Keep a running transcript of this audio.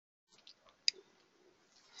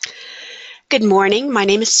Good morning. My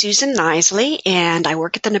name is Susan Nisley, and I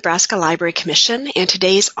work at the Nebraska Library Commission, and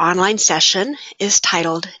today's online session is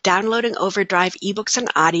titled Downloading OverDrive eBooks and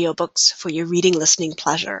Audiobooks for Your Reading Listening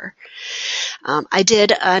Pleasure. I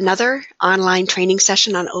did another online training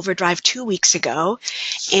session on OverDrive 2 weeks ago,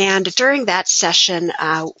 and during that session,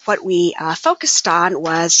 what we focused on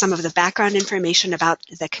was some of the background information about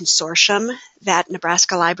the consortium that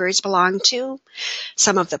Nebraska Libraries belong to,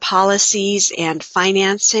 some of the policies and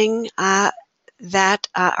financing that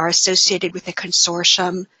are associated with the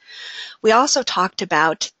consortium. We also talked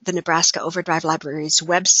about the Nebraska OverDrive Libraries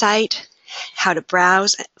website, how to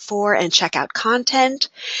browse for and check out content,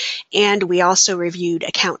 and we also reviewed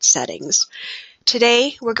account settings.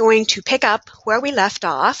 Today, we're going to pick up where we left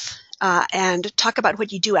off and talk about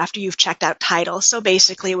what you do after you've checked out titles. So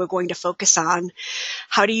basically, we're going to focus on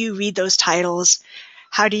how do you read those titles,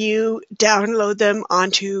 how do you download them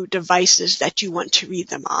onto devices that you want to read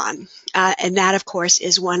them on? And that, of course,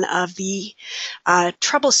 is one of the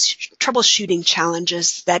troubleshooting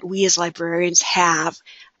challenges that we as librarians have,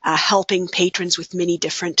 helping patrons with many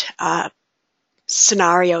different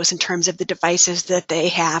scenarios in terms of the devices that they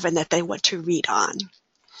have and that they want to read on.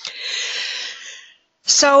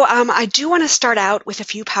 So I do want to start out with a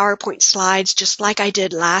few PowerPoint slides, just like I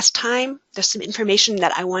did last time. There's some information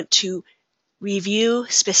that I want to review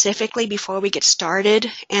specifically before we get started,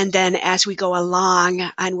 and then as we go along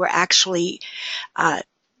and we're actually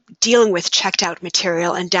dealing with checked out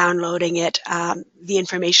material and downloading it, the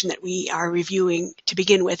information that we are reviewing to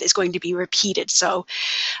begin with is going to be repeated. So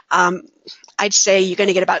I'd say you're going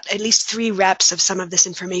to get about at least 3 reps of some of this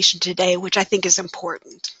information today, which I think is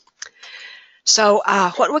important. So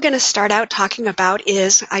what we're going to start out talking about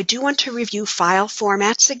is I do want to review file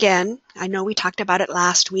formats again. I know we talked about it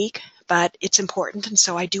last week, but it's important, and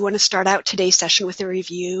so I do want to start out today's session with a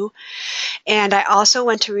review. And I also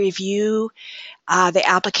want to review the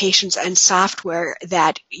applications and software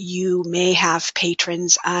that you may have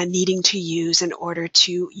patrons needing to use in order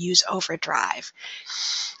to use OverDrive.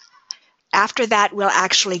 After that, we'll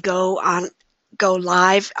actually go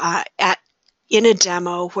live in a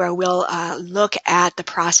demo where we'll look at the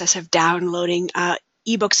process of downloading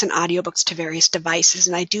eBooks and audiobooks to various devices.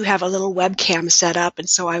 And I do have a little webcam set up, and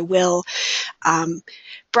so I will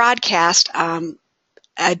broadcast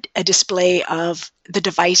a display of the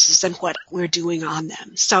devices and what we're doing on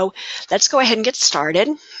them. So let's go ahead and get started.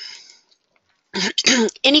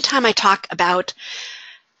 Anytime I talk about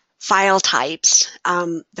file types,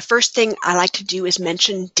 the first thing I like to do is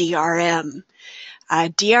mention DRM.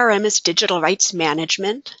 DRM is digital rights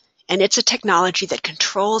management, and it's a technology that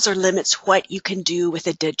controls or limits what you can do with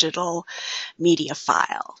a digital media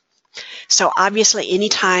file. So obviously,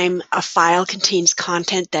 anytime a file contains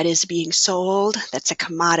content that is being sold, that's a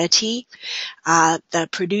commodity, the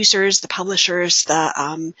producers, the publishers,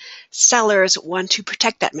 the sellers want to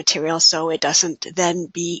protect that material so it doesn't then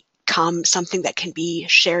become something that can be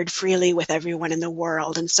shared freely with everyone in the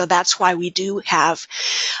world. And so that's why we do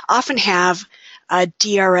often have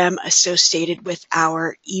DRM associated with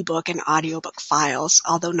our ebook and audiobook files,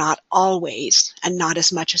 although not always and not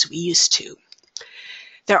as much as we used to.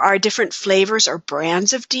 There are different flavors or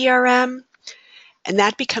brands of DRM, and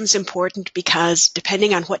that becomes important because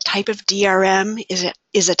depending on what type of DRM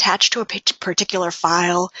is attached to a particular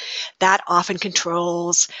file, that often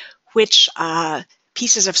controls which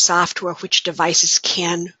pieces of software, which devices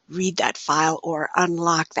can read that file or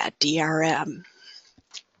unlock that DRM.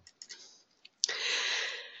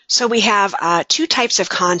 So we have 2 types of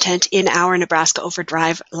content in our Nebraska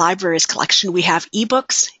OverDrive Libraries collection. We have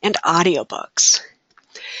eBooks and audiobooks.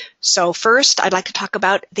 So first, I'd like to talk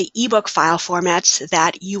about the eBook file formats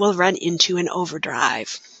that you will run into in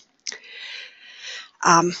OverDrive.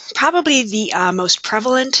 Probably the most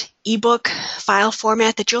prevalent eBook file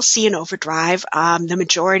format that you'll see in OverDrive, the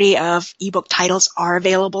majority of eBook titles are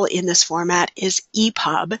available in this format, is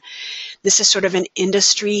EPUB. This is sort of an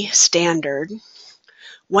industry standard.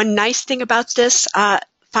 One nice thing about this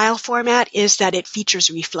file format is that it features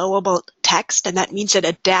reflowable text, and that means it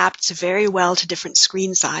adapts very well to different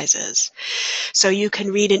screen sizes. So you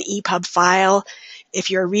can read an EPUB file. If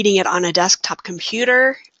you're reading it on a desktop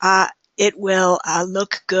computer, it will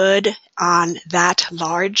look good on that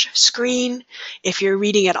large screen. If you're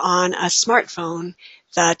reading it on a smartphone,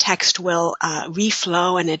 the text will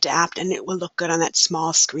reflow and adapt, and it will look good on that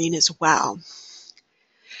small screen as well.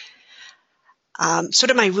 Sort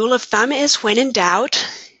of my rule of thumb is when in doubt,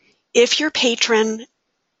 if your patron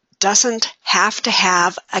doesn't have to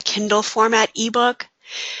have a Kindle format ebook,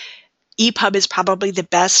 EPUB is probably the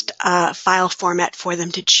best file format for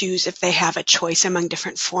them to choose if they have a choice among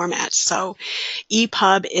different formats. So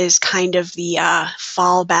EPUB is kind of the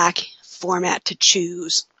fallback format to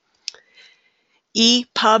choose.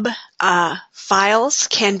 EPUB files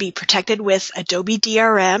can be protected with Adobe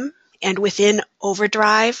DRM, and within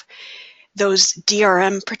OverDrive, those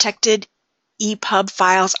DRM protected EPUB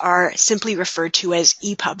files are simply referred to as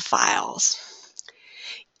EPUB files.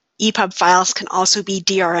 EPUB files can also be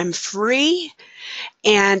DRM free,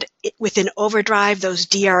 and within OverDrive, those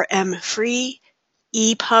DRM free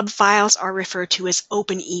EPUB files are referred to as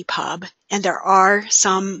Open EPUB, and there are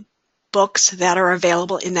some books that are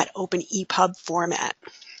available in that Open EPUB format.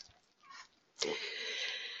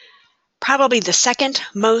 Probably the second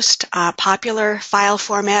most popular file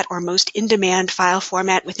format or most in-demand file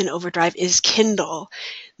format within OverDrive is Kindle.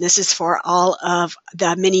 This is for all of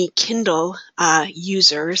the many Kindle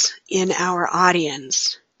users in our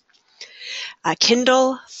audience.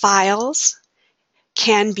 Kindle files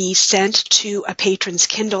can be sent to a patron's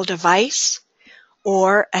Kindle device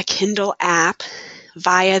or a Kindle app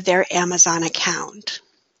via their Amazon account.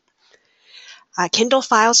 Kindle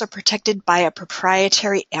files are protected by a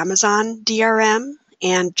proprietary Amazon DRM,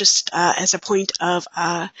 and just as a point of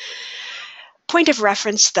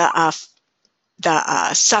reference, the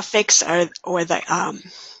suffix or the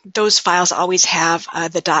those files always have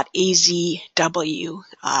the .azw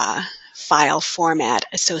file format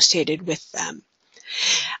associated with them.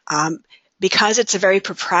 Because it's a very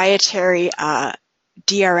proprietary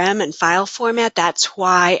DRM and file format, that's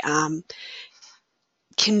why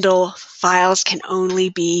Kindle files can only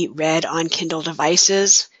be read on Kindle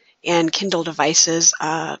devices, and Kindle devices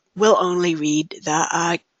will only read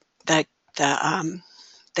the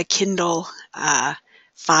Kindle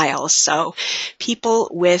files. So people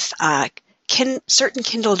with certain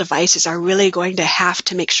Kindle devices are really going to have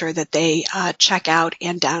to make sure that they check out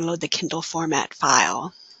and download the Kindle-format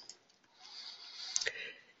file.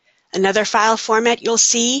 Another file format you'll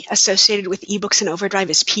see associated with eBooks and OverDrive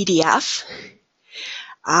is PDF.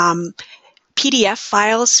 PDF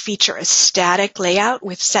files feature a static layout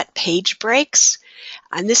with set page breaks,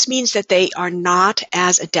 and this means that they are not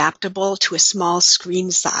as adaptable to a small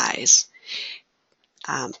screen size.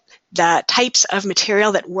 The types of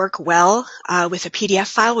material that work well with a PDF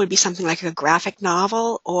file would be something like a graphic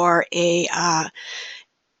novel or a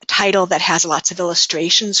title that has lots of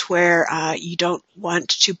illustrations where you don't want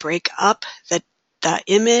to break up the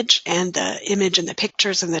image and the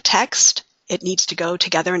pictures and the text. It needs to go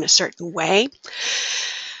together in a certain way.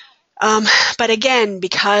 But again,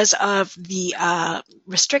 because of the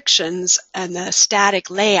restrictions and the static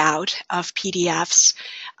layout of PDFs,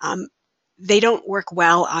 they don't work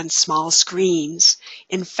well on small screens.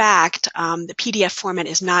 In fact, the PDF format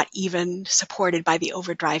is not even supported by the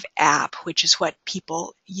OverDrive app, which is what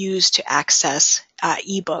people use to access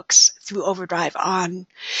eBooks through OverDrive on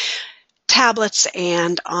tablets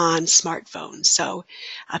and on smartphones. So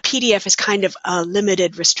a PDF is kind of a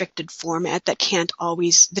limited, restricted format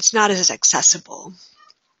that's not as accessible.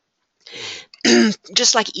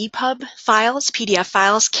 Just like EPUB files, PDF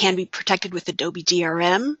files can be protected with Adobe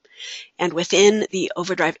DRM, and within the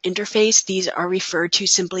OverDrive interface, these are referred to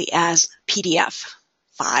simply as PDF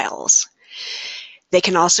files. They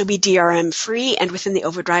can also be DRM free, and within the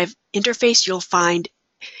OverDrive interface, you'll find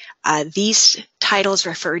these titles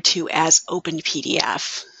referred to as Open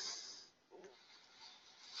PDF.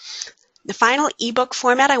 The final ebook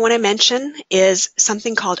format I want to mention is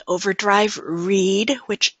something called OverDrive Read,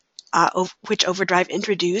 which OverDrive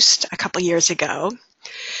introduced a couple years ago.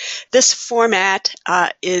 This format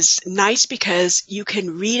is nice because you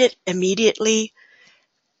can read it immediately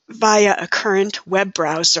via a current web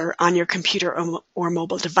browser on your computer or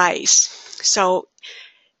mobile device. So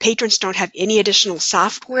patrons don't have any additional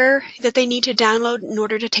software that they need to download in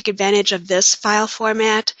order to take advantage of this file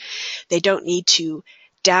format. They don't need to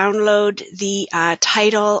download the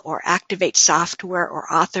title or activate software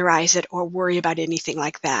or authorize it or worry about anything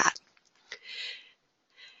like that.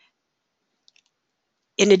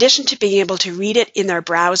 In addition to being able to read it in their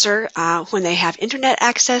browser, when they have internet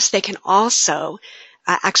access, they can also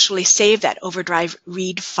actually save that OverDrive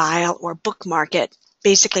Read file or bookmark it.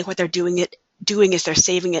 Basically what they're doing is they're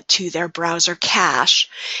saving it to their browser cache,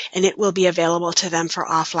 and it will be available to them for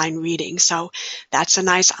offline reading. So that's a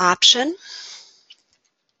nice option.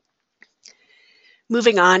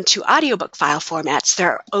 Moving on to audiobook file formats.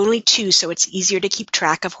 There are only two, so it's easier to keep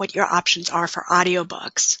track of what your options are for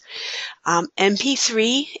audiobooks.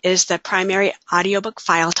 MP3 is the primary audiobook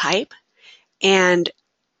file type, and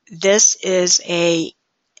this is a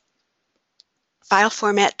file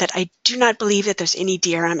format that I do not believe that there's any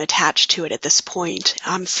DRM attached to it at this point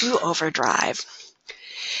through OverDrive.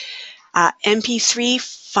 MP3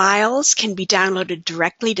 files can be downloaded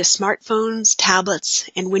directly to smartphones, tablets,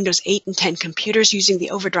 and Windows 8 and 10 computers using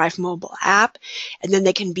the OverDrive mobile app, and then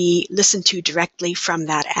they can be listened to directly from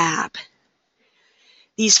that app.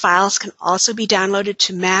 These files can also be downloaded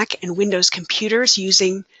to Mac and Windows computers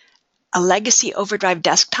using a legacy OverDrive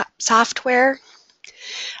desktop software.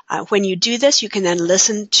 When you do this, you can then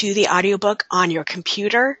listen to the audiobook on your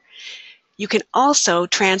computer. You can also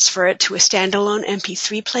transfer it to a standalone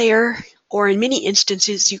MP3 player, or in many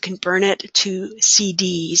instances, you can burn it to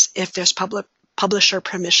CDs if there's publisher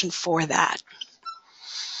permission for that.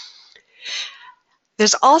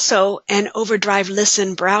 There's also an OverDrive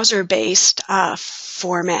Listen browser-based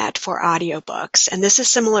format for audiobooks, and this is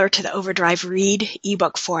similar to the OverDrive Read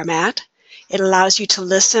eBook format. It allows you to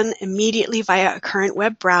listen immediately via a current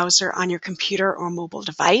web browser on your computer or mobile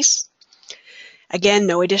device. Again,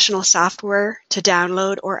 no additional software to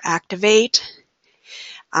download or activate.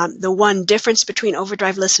 The one difference between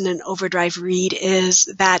OverDrive Listen and OverDrive Read is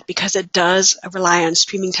that because it does rely on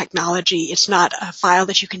streaming technology, it's not a file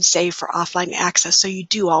that you can save for offline access, so you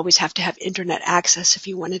do always have to have internet access if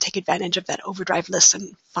you want to take advantage of that OverDrive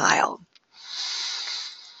Listen file.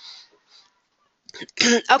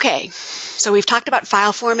 Okay, so we've talked about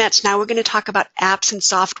file formats. Now we're going to talk about apps and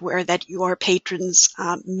software that your patrons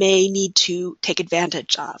may need to take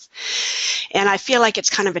advantage of. And I feel like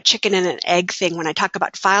it's kind of a chicken and an egg thing. When I talk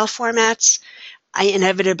about file formats, I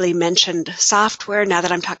inevitably mentioned software. Now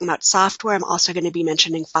that I'm talking about software, I'm also going to be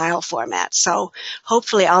mentioning file formats. So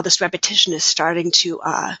hopefully all this repetition is starting to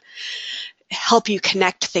help you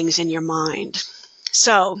connect things in your mind.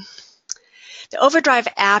 So the OverDrive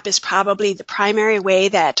app is probably the primary way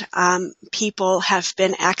that people have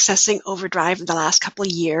been accessing OverDrive in the last couple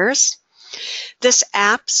of years. This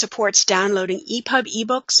app supports downloading EPUB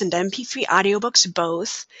eBooks and MP3 audiobooks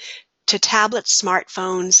both to tablets,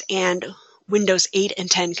 smartphones, and Windows 8 and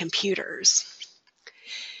 10 computers.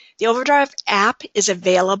 The OverDrive app is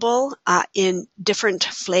available in different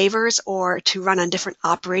flavors or to run on different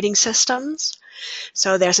operating systems.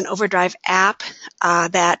 So there's an OverDrive app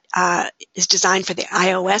that is designed for the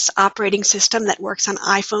iOS operating system that works on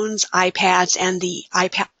iPhones, iPads, and the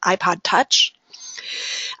iPod Touch.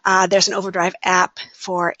 There's an OverDrive app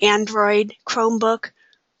for Android, Chromebook,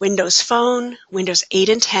 Windows Phone, Windows 8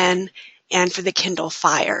 and 10, and for the Kindle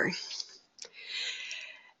Fire.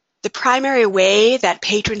 The primary way that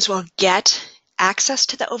patrons will get access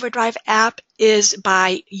to the OverDrive app is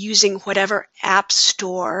by using whatever app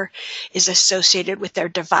store is associated with their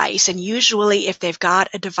device. And usually if they've got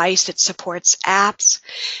a device that supports apps,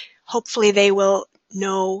 hopefully they will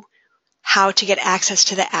know how to get access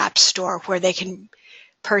to the app store where they can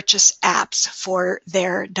purchase apps for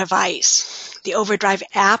their device. The OverDrive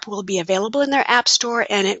app will be available in their app store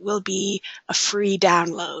and it will be a free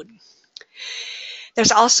download.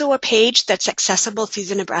 There's also a page that's accessible through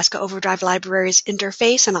the Nebraska OverDrive Libraries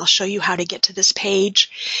interface, and I'll show you how to get to this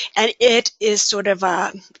page. And it is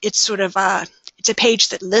it's a page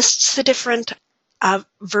that lists the different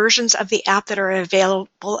versions of the app that are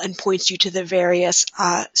available and points you to the various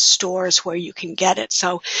stores where you can get it.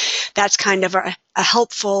 So that's kind of a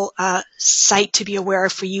helpful site to be aware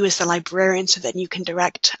of for you as the librarian so that you can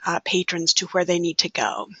direct patrons to where they need to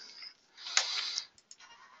go.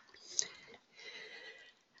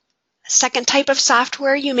 Second type of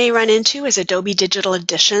software you may run into is Adobe Digital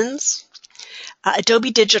Editions.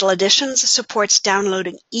 Adobe Digital Editions supports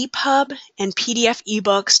downloading EPUB and PDF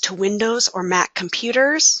ebooks to Windows or Mac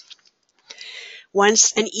computers.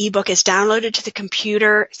 Once an ebook is downloaded to the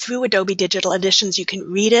computer through Adobe Digital Editions, you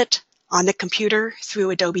can read it on the computer through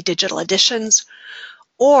Adobe Digital Editions,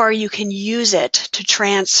 or you can use it to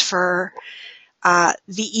transfer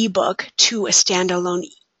the ebook to a standalone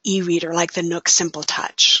e-reader like the Nook Simple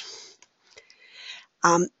Touch.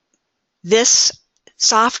 This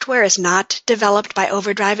software is not developed by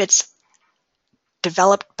OverDrive. It's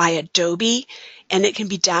developed by Adobe, and it can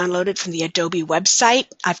be downloaded from the Adobe website.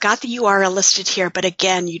 I've got the URL listed here, but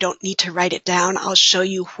again, you don't need to write it down. I'll show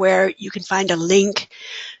you where you can find a link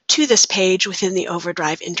to this page within the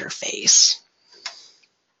OverDrive interface.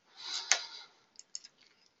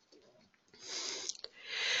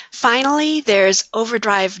 Finally, there's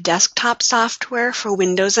OverDrive desktop software for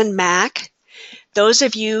Windows and Mac. Those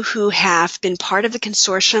of you who have been part of the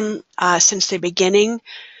consortium since the beginning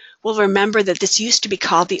will remember that this used to be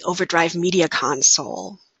called the OverDrive Media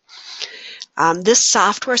Console. This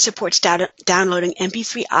software supports downloading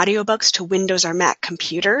MP3 audiobooks to Windows or Mac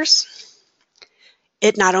computers.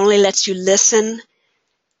 It not only lets you listen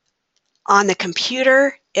On the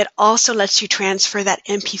computer, it also lets you transfer that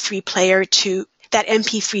MP3 player to that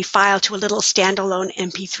MP3 file to a little standalone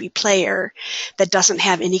MP3 player that doesn't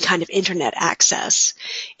have any kind of internet access.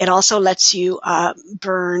 It also lets you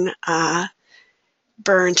burn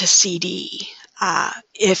to CD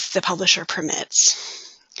if the publisher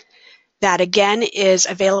permits. That again is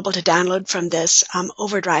available to download from this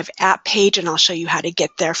OverDrive app page, and I'll show you how to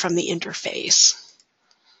get there from the interface.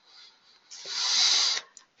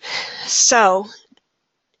 So,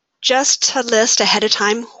 just to list ahead of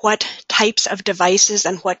time what types of devices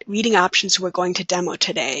and what reading options we're going to demo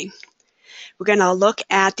today. We're going to look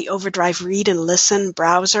at the OverDrive Read and Listen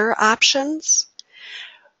browser options.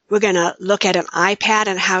 We're going to look at an iPad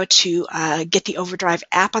and how to get the OverDrive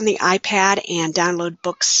app on the iPad and download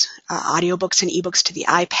books, audiobooks and eBooks to the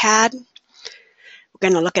iPad. We're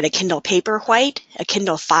going to look at a Kindle Paperwhite, a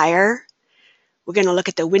Kindle Fire. We're going to look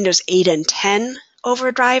at the Windows 8 and 10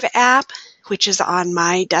 OverDrive app, which is on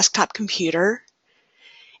my desktop computer.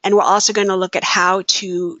 And we're also going to look at how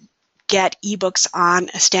to get eBooks on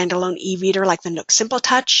a standalone e-reader like the Nook Simple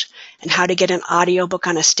Touch, and how to get an audiobook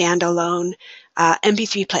on a standalone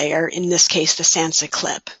MP3 player, in this case the Sansa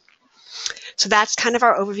Clip. So that's kind of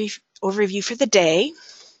our overview for the day.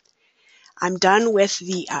 I'm done with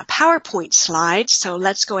the PowerPoint slides, so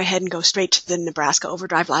let's go ahead and go straight to the Nebraska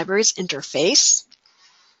OverDrive Libraries interface.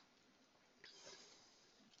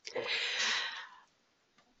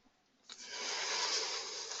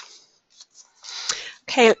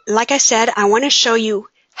 Okay, like I said, I want to show you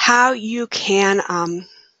how you can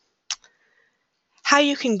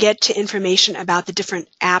get to information about the different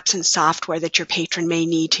apps and software that your patron may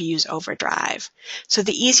need to use OverDrive. So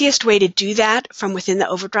the easiest way to do that from within the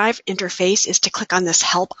OverDrive interface is to click on this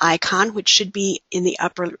Help icon, which should be in the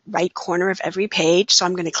upper right corner of every page. So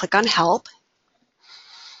I'm going to click on Help.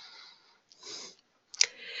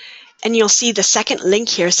 And you'll see the second link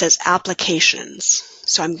here says Applications.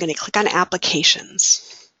 So I'm going to click on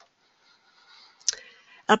Applications.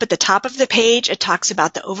 Up at the top of the page, it talks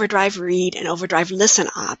about the OverDrive Read and OverDrive Listen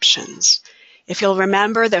options. If you'll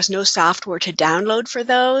remember, there's no software to download for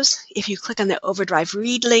those. If you click on the OverDrive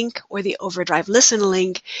Read link or the OverDrive Listen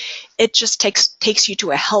link, it just takes you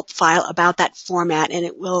to a help file about that format, and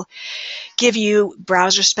it will give you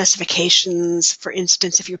browser specifications. For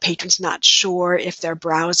instance, if your patron's not sure if their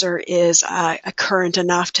browser is current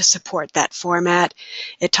enough to support that format,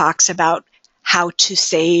 it talks about how to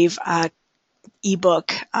save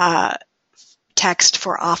eBook text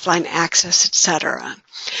for offline access, etc.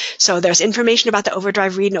 So there's information about the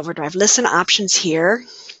OverDrive Read and OverDrive Listen options here.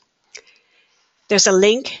 There's a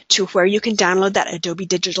link to where you can download that Adobe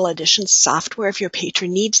Digital Editions software if your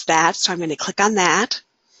patron needs that, so I'm going to click on that.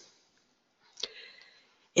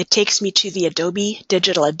 It takes me to the Adobe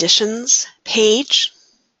Digital Editions page.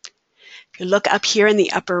 If you look up here in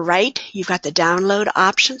the upper right, you've got the download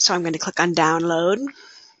option, so I'm going to click on Download.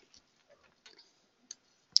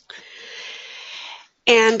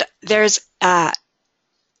 And there's a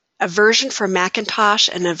version for Macintosh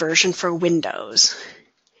and a version for Windows.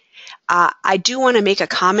 I do want to make a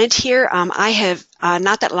comment here. I have,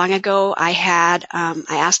 not that long ago, I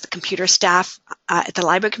asked the computer staff at the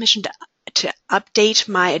Library Commission to update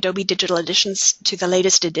my Adobe Digital Editions to the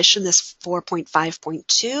latest edition, this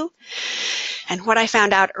 4.5.2. And what I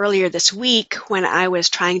found out earlier this week when I was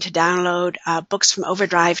trying to download books from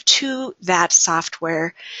OverDrive to that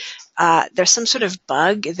software, there's some sort of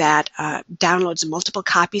bug that downloads multiple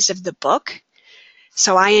copies of the book.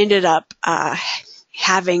 So I ended up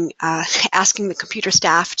asking the computer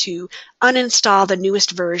staff to uninstall the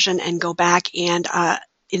newest version and go back and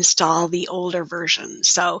install the older version.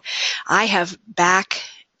 So I have backed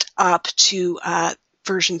up to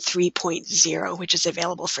version 3.0, which is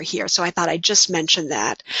available for here. So I thought I'd just mention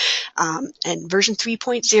that. And version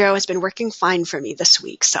 3.0 has been working fine for me this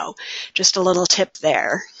week. So just a little tip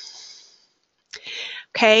there.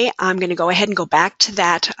 Okay, I'm going to go ahead and go back to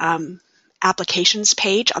that applications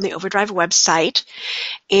page on the OverDrive website.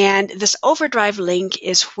 And this OverDrive link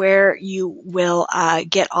is where you will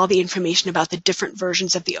get all the information about the different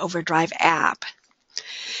versions of the OverDrive app.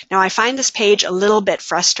 Now, I find this page a little bit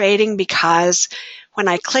frustrating because when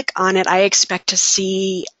I click on it, I expect to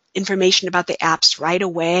see information about the apps right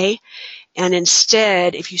away. And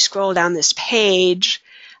instead, if you scroll down this page,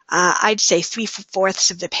 I'd say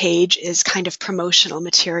 3/4 of the page is kind of promotional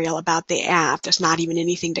material about the app. There's not even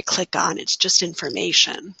anything to click on. It's just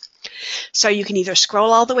information. So you can either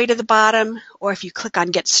scroll all the way to the bottom, or if you click on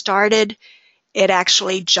Get Started, it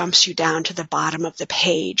actually jumps you down to the bottom of the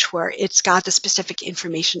page where it's got the specific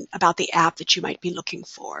information about the app that you might be looking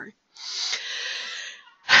for.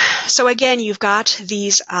 So again, you've got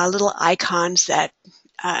these little icons that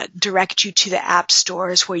direct you to the app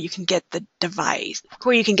stores where you can get the device,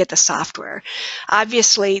 where you can get the software.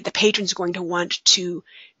 Obviously, the patron's going to want to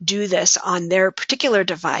do this on their particular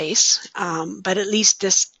device, but at least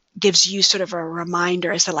this gives you sort of a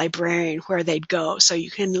reminder as a librarian where they'd go. So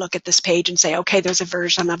you can look at this page and say, okay, there's a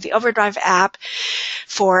version of the OverDrive app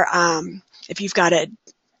for if you've got a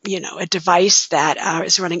device that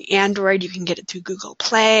is running Android, you can get it through Google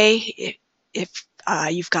Play. If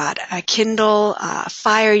you've got a Kindle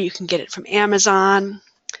Fire, you can get it from Amazon.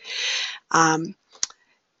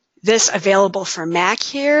 This available for Mac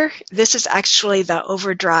here, this is actually the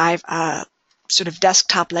OverDrive sort of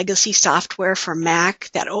desktop legacy software for Mac,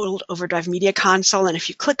 that old OverDrive Media Console, and if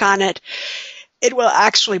you click on it, it will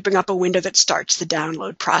actually bring up a window that starts the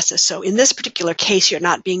download process. So in this particular case, you're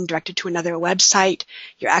not being directed to another website.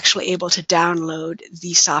 You're actually able to download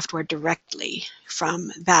the software directly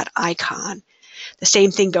from that icon. The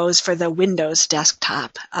same thing goes for the Windows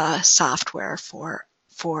desktop software for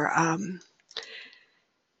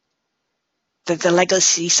the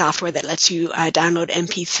legacy software that lets you download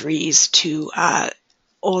MP3s to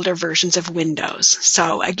older versions of Windows.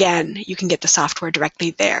 So again, you can get the software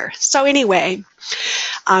directly there. So anyway,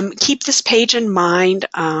 keep this page in mind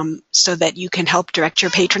so that you can help direct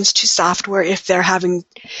your patrons to software if they're having,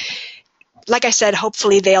 like I said,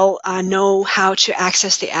 hopefully they'll know how to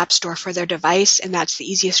access the App Store for their device, and that's the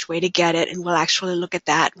easiest way to get it, and we'll actually look at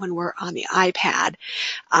that when we're on the iPad.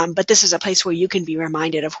 But this is a place where you can be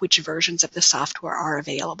reminded of which versions of the software are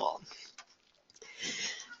available.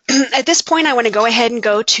 At this point, I want to go ahead and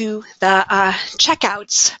go to the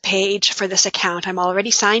checkouts page for this account. I'm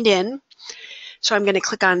already signed in, so I'm going to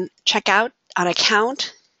click on Checkout on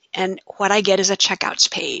Account, and what I get is a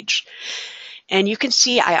checkouts page. And you can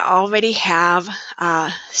see I already have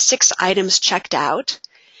 6 items checked out.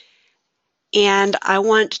 And I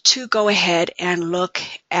want to go ahead and look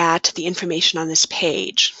at the information on this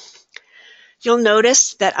page. You'll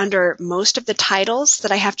notice that under most of the titles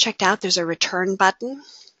that I have checked out, there's a return button.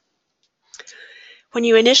 When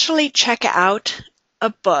you initially check out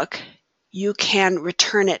a book, you can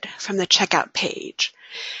return it from the checkout page.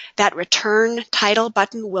 That return title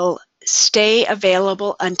button will stay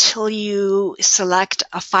available until you select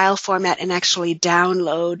a file format and actually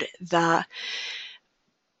download the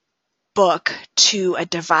book to a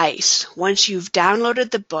device. Once you've downloaded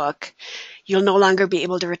the book, you'll no longer be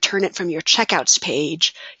able to return it from your checkouts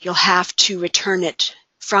page. You'll have to return it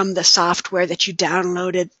from the software that you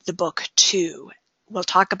downloaded the book to. We'll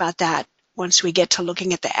talk about that once we get to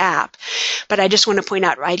looking at the app. But I just want to point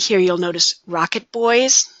out right here, you'll notice Rocket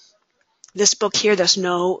Boys. This book here, there's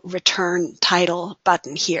no return title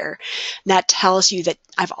button here. And that tells you that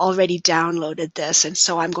I've already downloaded this, and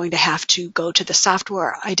so I'm going to have to go to the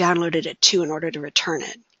software I downloaded it to in order to return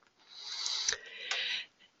it.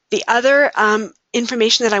 The other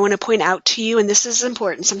information that I want to point out to you, and this is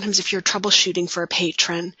important sometimes if you're troubleshooting for a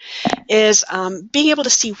patron, is being able to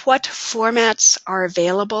see what formats are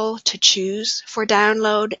available to choose for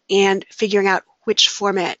download and figuring out which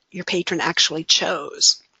format your patron actually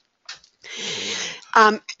chose.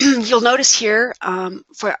 You'll notice here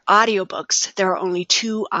for audiobooks, there are only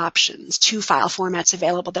 2 options, 2 file formats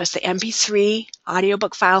available. There's the MP3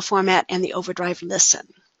 audiobook file format and the OverDrive Listen.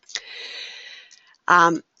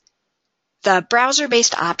 The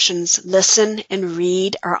browser-based options, Listen and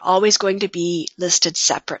Read, are always going to be listed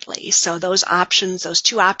separately. So those options, those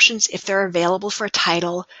 2 options, if they're available for a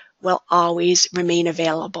title, will always remain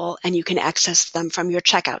available, and you can access them from your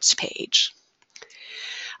checkouts page.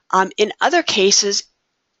 In other cases,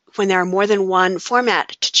 when there are more than one format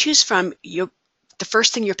to choose from, the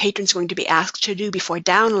first thing your patron is going to be asked to do before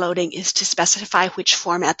downloading is to specify which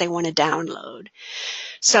format they want to download.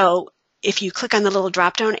 So if you click on the little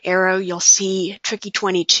drop-down arrow, you'll see Tricky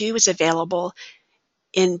 22 is available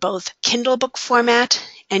in both Kindle book format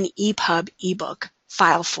and EPUB ebook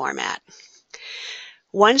file format.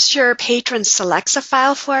 Once your patron selects a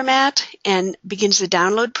file format and begins the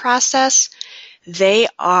download process, they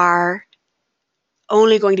are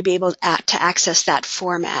only going to be able to access that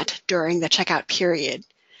format during the checkout period.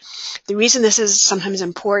 The reason this is sometimes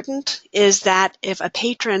important is that if a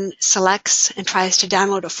patron selects and tries to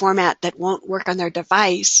download a format that won't work on their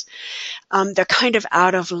device, they're kind of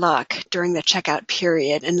out of luck during the checkout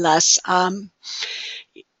period unless one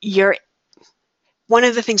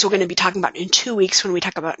of the things we're going to be talking about in 2 weeks when we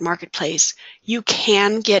talk about Marketplace, you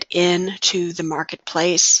can get into the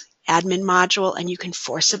Marketplace admin module and you can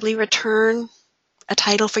forcibly return a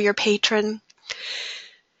title for your patron.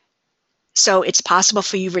 So it's possible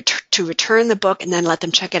for you to return the book and then let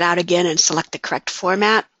them check it out again and select the correct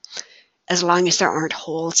format, as long as there aren't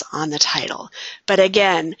holes on the title. But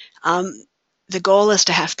again, the goal is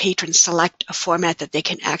to have patrons select a format that they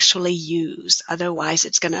can actually use. Otherwise,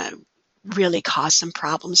 it's going to really cause some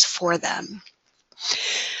problems for them.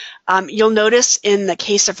 You'll notice in the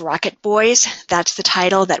case of Rocket Boys, that's the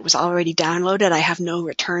title that was already downloaded. I have no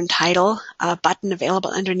return title button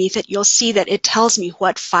available underneath it. You'll see that it tells me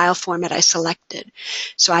what file format I selected.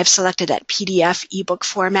 So I've selected that PDF ebook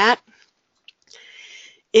format.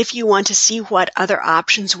 If you want to see what other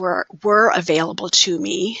options were available to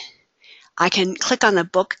me, I can click on the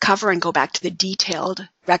book cover and go back to the detailed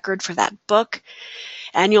record for that book.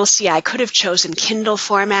 And you'll see I could have chosen Kindle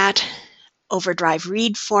format, OverDrive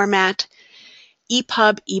Read format,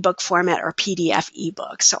 EPUB ebook format, or PDF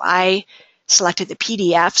ebook. So I selected the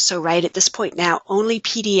PDF, so right at this point now, only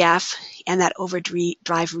PDF and that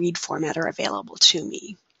OverDrive Read format are available to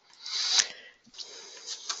me.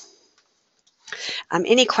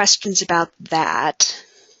 Any questions about that?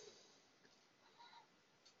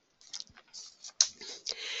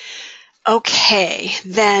 Okay,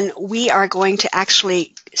 then we are going to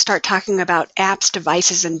actually start talking about apps,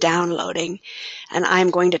 devices, and downloading. And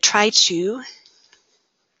I'm going to try to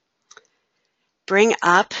bring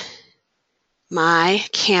up my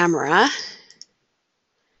camera,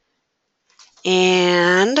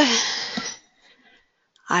 and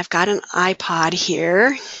I've got an iPod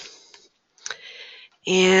here,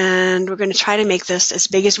 and we're going to try to make this as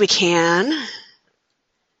big as we can.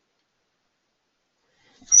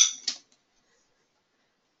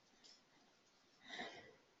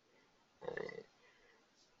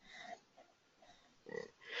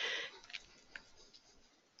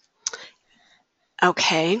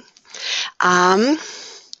 Okay.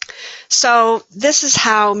 So this is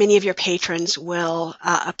how many of your patrons will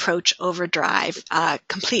approach OverDrive,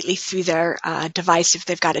 completely through their device if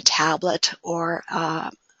they've got a tablet or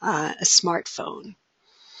a smartphone.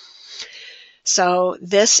 So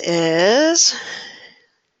this is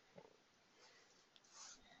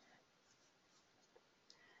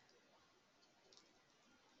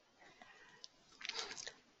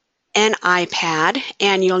an iPad,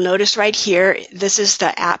 and you'll notice right here, this is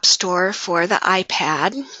the App Store for the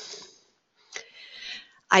iPad.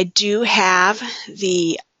 I do have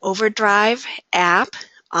the OverDrive app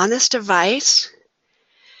on this device,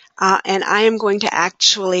 and I am going to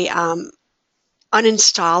actually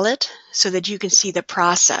uninstall it so that you can see the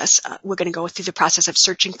process. We're going to go through the process of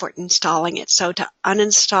searching for it and installing it. So to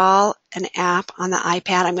uninstall an app on the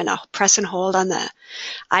iPad, I'm going to press and hold on the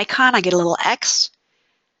icon. I get a little X.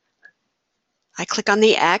 I click on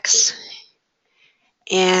the X,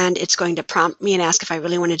 and it's going to prompt me and ask if I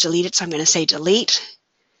really want to delete it, so I'm going to say delete.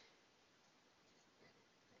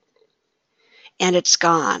 And it's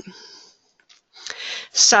gone.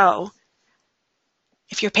 So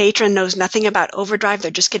if your patron knows nothing about OverDrive,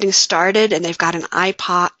 they're just getting started and they've got an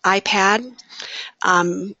iPad,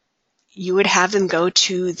 you would have them go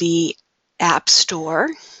to the App Store.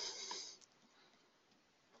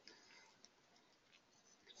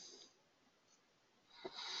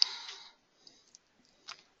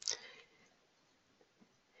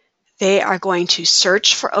 They are going to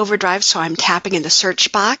search for OverDrive, so I'm tapping in the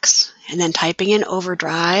search box and then typing in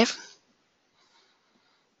OverDrive.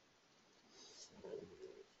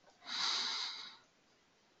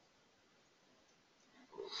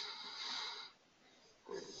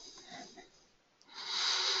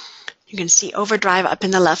 You can see OverDrive up in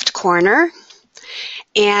the left corner.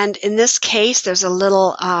 And in this case, there's a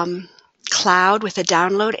little cloud with a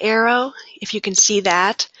download arrow, if you can see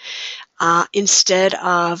that, instead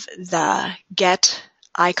of the get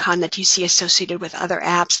icon that you see associated with other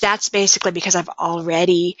apps. That's basically because I've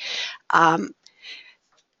already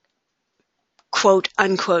quote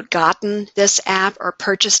unquote gotten this app or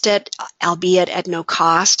purchased it, albeit at no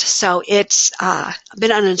cost. So it's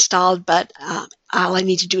been uninstalled, but all I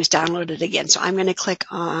need to do is download it again. So I'm going to click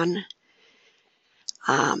on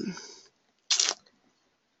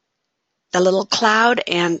the little cloud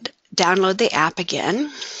and download the app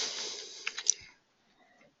again.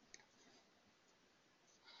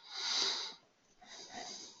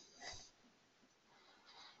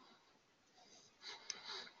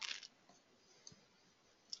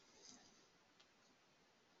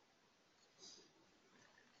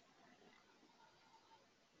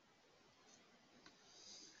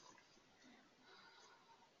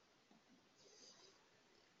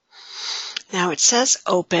 Now it says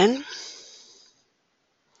open,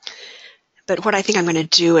 but what I think I'm going to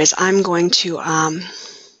do is I'm going to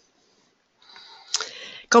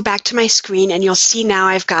go back to my screen, and you'll see now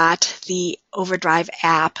I've got the OverDrive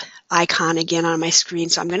app icon again on my screen.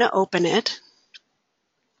 So I'm going to open it.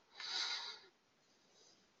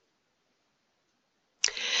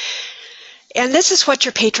 And this is what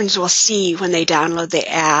your patrons will see when they download the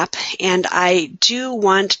app. And I do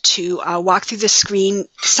want to walk through the screen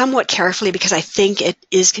somewhat carefully because I think it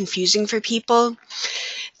is confusing for people.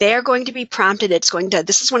 They are going to be prompted.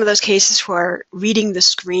 This is one of those cases where reading the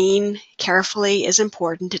screen carefully is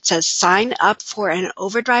important. It says, sign up for an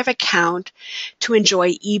OverDrive account to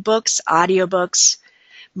enjoy eBooks, audiobooks,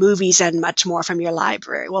 movies, and much more from your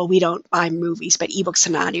library. Well, we don't buy movies, but ebooks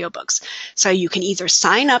and audiobooks. So you can either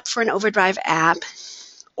sign up for an OverDrive app,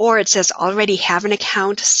 or it says already have an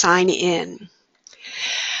account, sign in.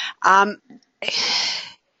 The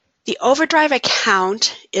OverDrive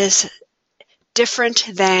account is different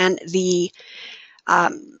than the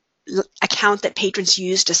account that patrons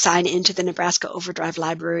use to sign into the Nebraska OverDrive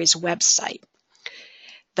Libraries website.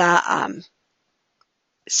 The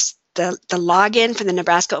login for the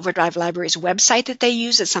Nebraska OverDrive Libraries website that they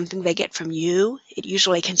use is something they get from you. It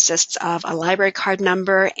usually consists of a library card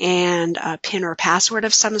number and a PIN or password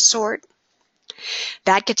of some sort.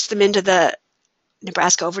 That gets them into the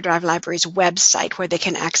Nebraska OverDrive Libraries website where they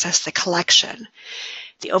can access the collection.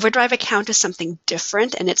 The OverDrive account is something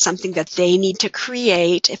different, and it's something that they need to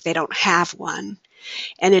create if they don't have one.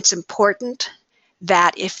 And it's important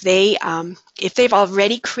that if they've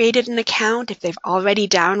already created an account, if they've already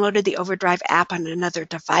downloaded the OverDrive app on another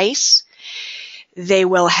device, they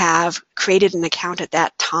will have created an account at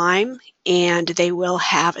that time, and they will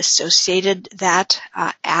have associated that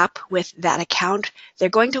app with that account. They're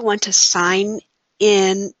going to want to sign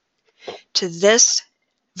in to this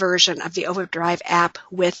version of the OverDrive app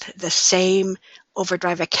with the same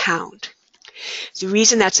OverDrive account. The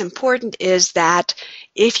reason that's important is that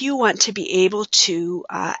if you want to be able to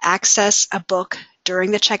access a book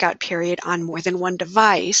during the checkout period on more than one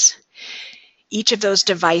device, each of those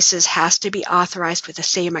devices has to be authorized with the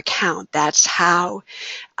same account. That's how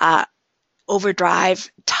OverDrive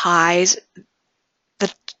ties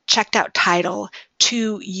the checked out title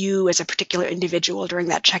to you as a particular individual during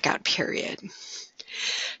that checkout period.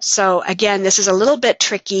 So again, this is a little bit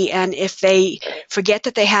tricky, and if they forget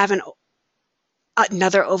that they have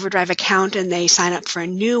another OverDrive account and they sign up for a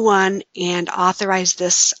new one and authorize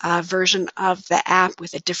this version of the app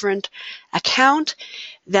with a different account,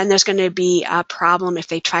 then there's going to be a problem if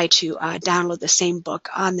they try to download the same book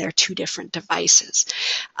on their two different devices.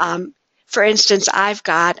 For instance, I've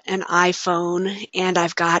got an iPhone and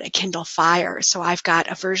I've got a Kindle Fire, so I've got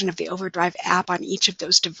a version of the OverDrive app on each of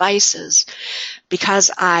those devices. Because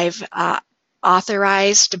I've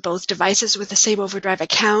authorized both devices with the same OverDrive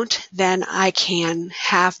account, then I can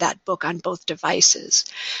have that book on both devices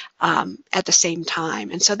at the same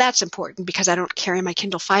time. And so that's important because I don't carry my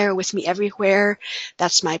Kindle Fire with me everywhere.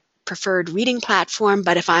 That's my preferred reading platform,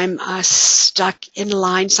 but if I'm stuck in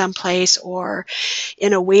line someplace or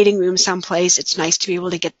in a waiting room someplace, it's nice to be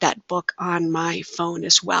able to get that book on my phone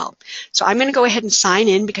as well. So I'm going to go ahead and sign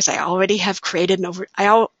in because I already have I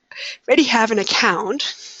already have an account.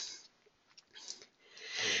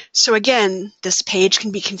 So again, this page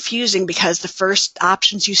can be confusing because the first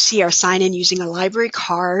options you see are sign in using a library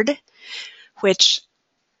card, which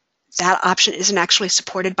that option isn't actually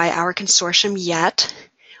supported by our consortium yet,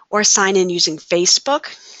 or sign in using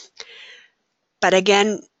Facebook. But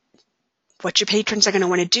again, what your patrons are going to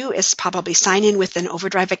want to do is probably sign in with an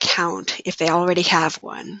OverDrive account if they already have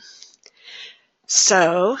one.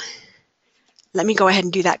 So let me go ahead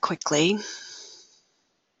and do that quickly.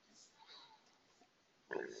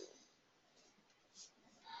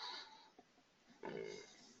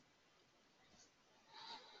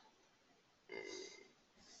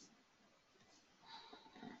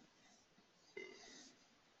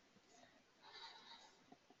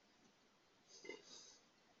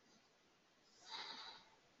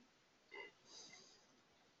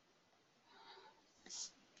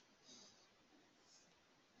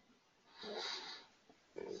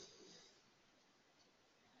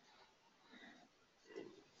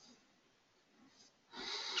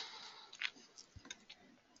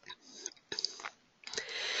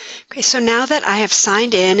 Okay, so now that I have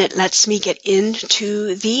signed in, it lets me get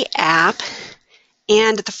into the app,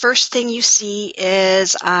 and the first thing you see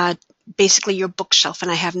is basically your bookshelf, and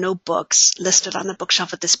I have no books listed on the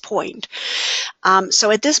bookshelf at this point.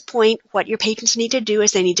 So at this point, what your patrons need to do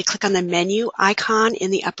is they need to click on the menu icon in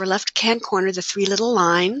the upper left-hand corner, the three little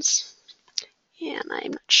lines, and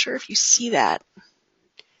I'm not sure if you see that.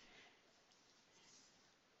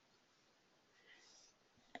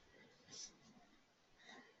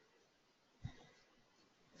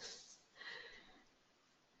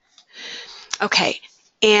 Okay,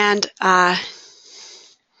 and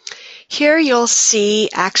here you'll see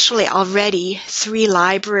actually already 3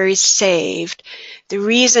 libraries saved. The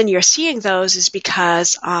reason you're seeing those is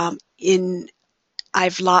because I've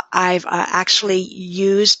actually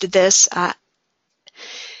used this.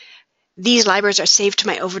 These libraries are saved to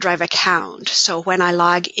my OverDrive account. So when I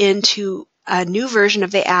log into a new version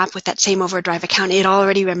of the app with that same OverDrive account, it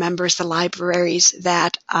already remembers the libraries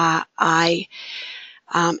that I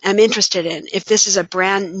am interested in. If this is a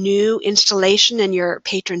brand new installation and your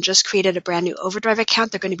patron just created a brand new OverDrive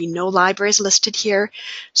account, there are going to be no libraries listed here.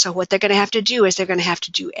 So what they're going to have to do is they're going to have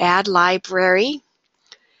to do add library.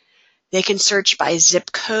 They can search by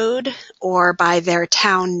zip code or by their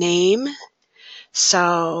town name.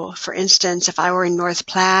 So for instance, if I were in North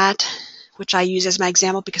Platte, which I use as my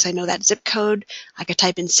example because I know that zip code, I could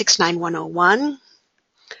type in 69101.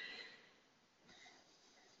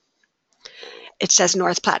 It says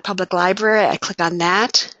North Platte Public Library. I click on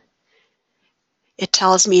that. It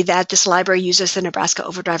tells me that this library uses the Nebraska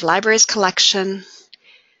OverDrive Libraries collection.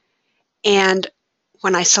 And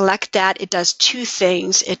when I select that, it does 2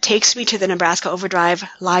 things. It takes me to the Nebraska OverDrive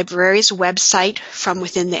Libraries website from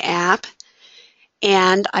within the app.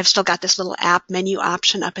 And I've still got this little app menu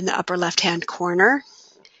option up in the upper left-hand corner.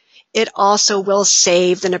 It also will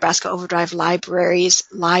save the Nebraska OverDrive Libraries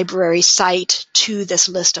library site to this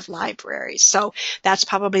list of libraries. So that's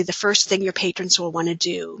probably the first thing your patrons will want to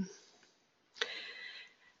do.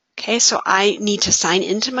 Okay, so I need to sign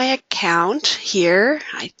into my account here.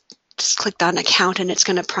 I just clicked on account and it's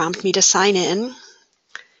going to prompt me to sign in.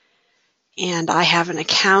 And I have an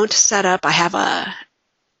account set up. I have a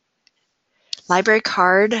library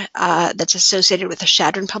card that's associated with the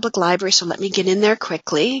Chadron Public Library, so let me get in there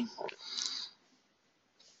quickly.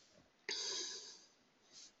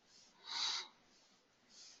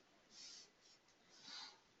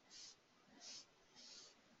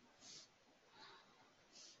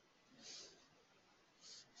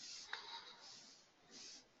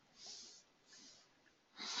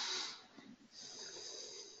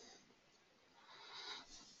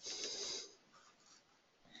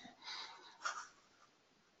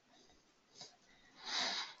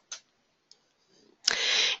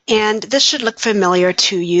 And this should look familiar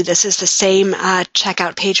to you. This is the same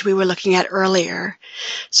checkout page we were looking at earlier.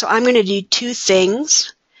 So I'm going to do 2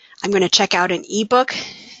 things. I'm going to check out an ebook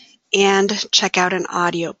and check out an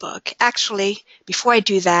audiobook. Actually, before I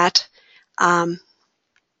do that, okay,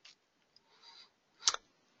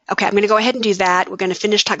 I'm going to go ahead and do that. We're going to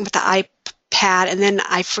finish talking about the iPad, and then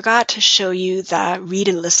I forgot to show you the read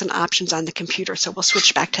and listen options on the computer, so we'll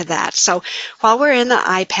switch back to that. So while we're in the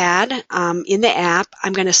iPad, in the app,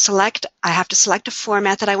 I'm going to select, I have to select a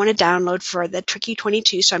format that I want to download for the Tricky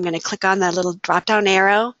 22, so I'm going to click on that little drop-down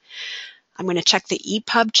arrow. I'm going to check the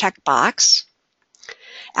EPUB checkbox.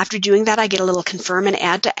 After doing that, I get a little confirm and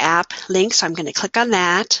add to app link, so I'm going to click on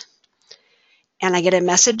that. And I get a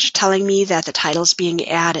message telling me that the title is being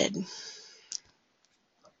added.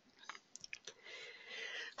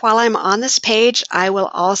 While I'm on this page, I will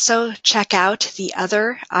also check out the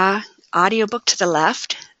other audiobook to the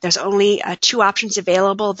left. There's only 2 options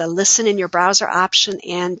available, the listen in your browser option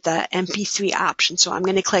and the MP3 option. So I'm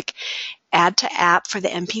going to click add to app for the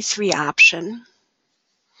MP3 option.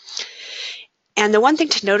 And the one thing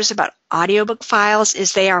to notice about audiobook files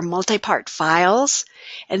is they are multi-part files.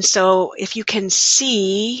 And so if you can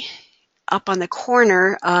see up on the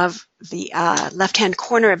corner of the left-hand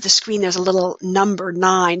corner of the screen, there's a little number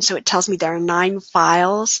 9. So it tells me there are 9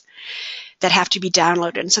 files that have to be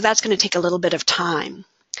downloaded. And so that's going to take a little bit of time.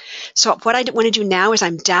 So what I want to do now is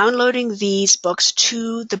I'm downloading these books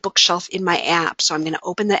to the bookshelf in my app. So I'm going to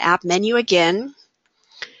open the app menu again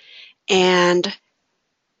and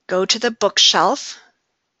go to the bookshelf.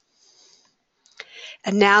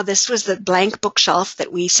 And now this was the blank bookshelf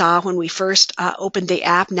that we saw when we first opened the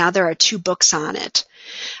app. Now there are 2 books on it.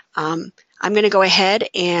 I'm going to go ahead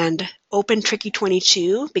and open Tricky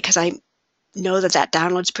 22 because I know that that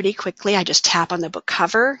downloads pretty quickly. I just tap on the book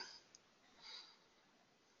cover.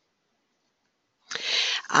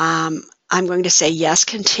 I'm going to say yes,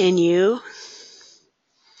 continue.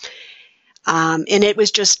 And it was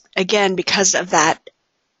just, again, because of that,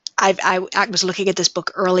 I was looking at this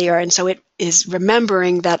book earlier, and so it is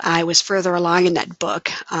remembering that I was further along in that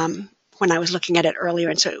book when I was looking at it earlier,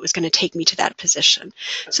 and so it was going to take me to that position.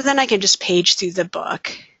 So then I can just page through the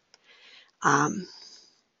book,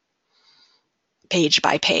 page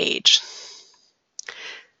by page.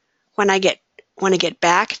 When I get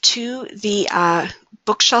back to the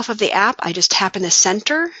bookshelf of the app, I just tap in the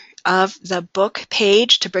center of the book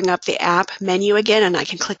page to bring up the app menu again, and I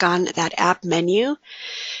can click on that app menu.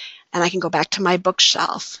 and I can go back to my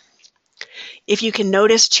bookshelf. If you can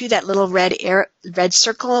notice too, that little red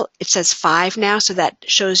circle, it says 5 now, so that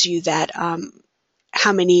shows you that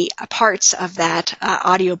how many parts of that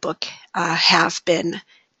audiobook have been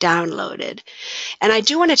downloaded. And I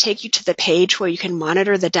do want to take you to the page where you can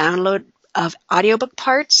monitor the download of audiobook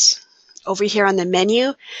parts. Over here on the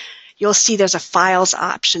menu, you'll see there's a files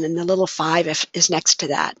option, and the little 5 is next to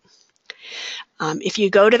that. If you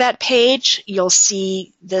go to that page, you'll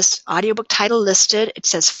see this audiobook title listed. It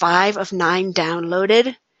says 5 of 9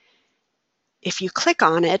 downloaded. If you click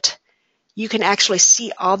on it, you can actually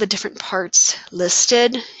see all the different parts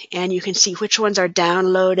listed, and you can see which ones are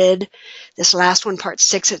downloaded. This last one, part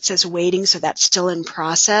 6, it says waiting, so that's still in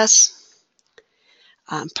process.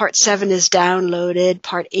 Part 7 is downloaded.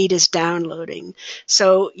 Part 8 is downloading.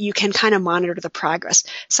 So you can kind of monitor the progress.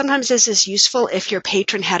 Sometimes this is useful if your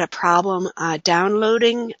patron had a problem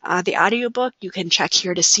downloading the audiobook. You can check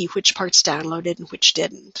here to see which parts downloaded and which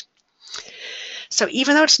didn't. So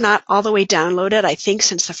even though it's not all the way downloaded, I think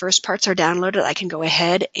since the first parts are downloaded, I can go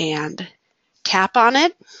ahead and tap on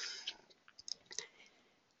it.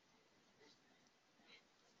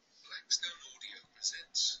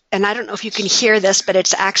 And I don't know if you can hear this, but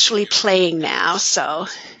it's actually playing now. So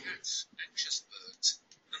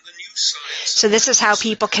this is how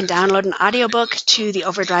people can download an audiobook to the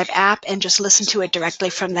OverDrive app and just listen to it directly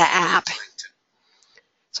from the app.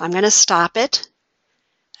 So I'm going to stop it.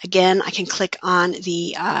 Again, I can click on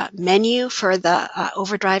the menu for the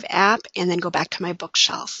OverDrive app and then go back to my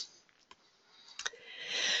bookshelf.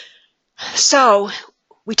 So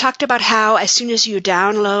we talked about how as soon as you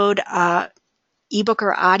download ebook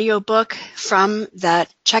or audiobook from the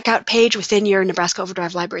checkout page within your Nebraska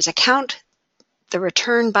OverDrive Libraries account, the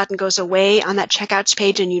return button goes away on that checkouts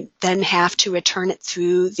page, and you then have to return it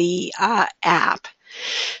through the app.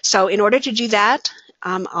 So in order to do that,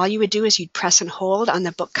 all you would do is you'd press and hold on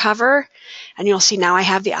the book cover, and you'll see now I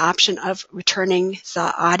have the option of returning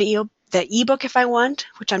the ebook if I want,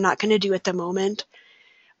 which I'm not going to do at the moment,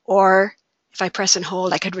 or if I press and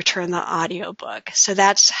hold, I could return the audiobook. So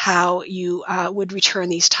that's how you would return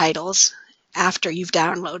these titles after you've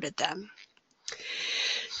downloaded them.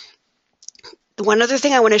 The one other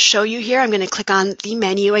thing I want to show you here, I'm going to click on the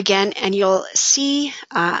menu again, and you'll see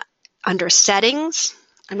under Settings,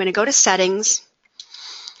 I'm going to go to Settings,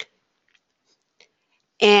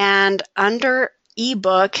 and under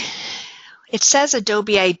eBook, it says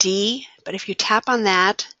Adobe ID, but if you tap on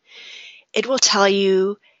that, it will tell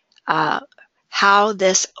you how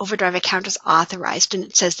this OverDrive account is authorized. And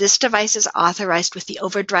it says this device is authorized with the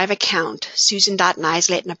OverDrive account,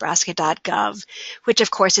 susan.nisley@nebraska.gov, which of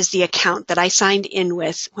course is the account that I signed in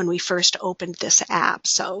with when we first opened this app.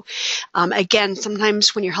 So again,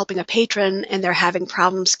 sometimes when you're helping a patron and they're having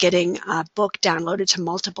problems getting a book downloaded to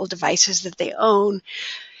multiple devices that they own,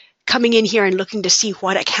 coming in here and looking to see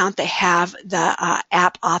what account they have the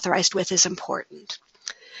app authorized with is important.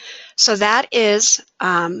 So that is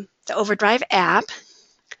the OverDrive app.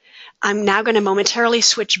 I'm now going to momentarily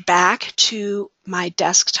switch back to my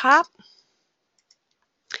desktop.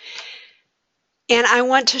 And I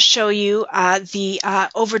want to show you the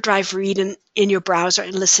OverDrive read in your browser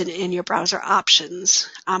and listen in your browser options,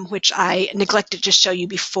 which I neglected to show you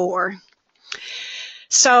before.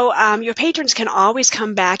 So your patrons can always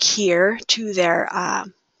come back here to their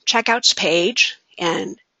checkouts page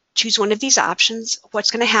and choose one of these options.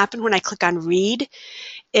 What's going to happen when I click on Read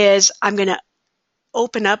is I'm going to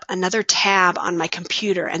open up another tab on my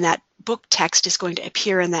computer, and that book text is going to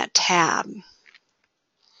appear in that tab.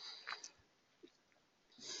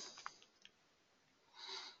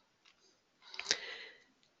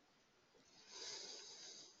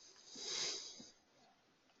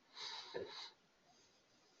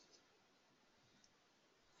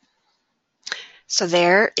 So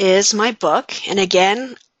there is my book, and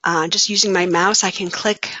again, just using my mouse, I can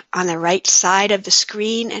click on the right side of the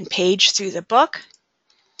screen and page through the book.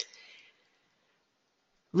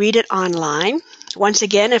 Read it online. Once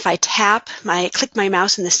again, if I click my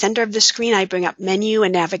mouse in the center of the screen, I bring up menu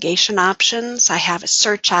and navigation options. I have a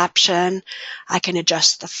search option. I can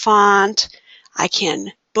adjust the font. I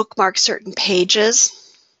can bookmark certain pages.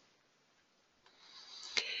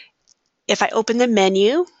 If I open the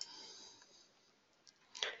menu,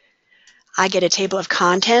 I get a table of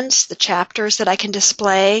contents, the chapters that I can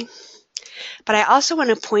display, but I also want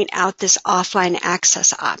to point out this offline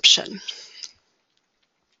access option.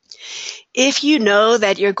 If you know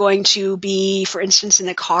that you're going to be, for instance, in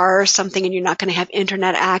the car or something and you're not going to have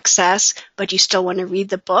internet access, but you still want to read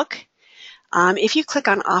the book, if you click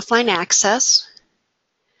on offline access,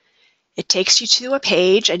 It takes you to a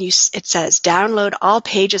page and it says download all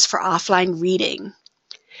pages for offline reading.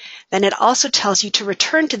 Then it also tells you to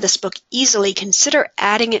return to this book easily. Consider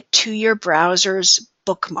adding it to your browser's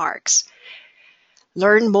bookmarks.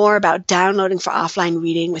 Learn more about downloading for offline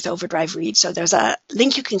reading with OverDrive Read. So there's a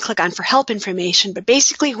link you can click on for help information, but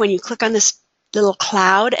basically when you click on this little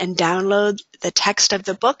cloud and download the text of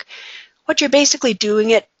the book, what you're basically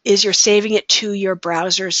doing is you're saving it to your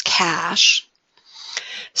browser's cache.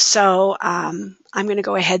 So I'm going to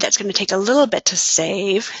go ahead. That's going to take a little bit to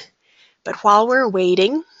save, but while we're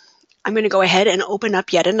waiting, I'm going to go ahead and open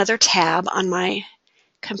up yet another tab on my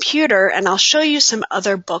computer, and I'll show you some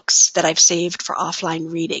other books that I've saved for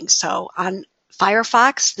offline reading. So on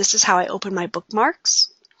Firefox, this is how I open my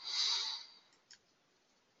bookmarks.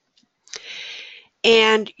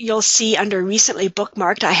 And you'll see under Recently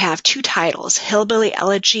Bookmarked, I have two titles, Hillbilly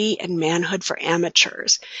Elegy and Manhood for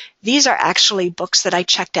Amateurs. These are actually books that I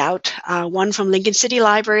checked out, one from Lincoln City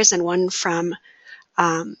Libraries and one from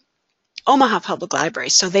Omaha Public Library.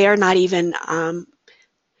 So they are not even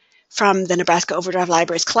from the Nebraska OverDrive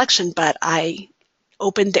Libraries collection, but I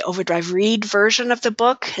opened the OverDrive Read version of the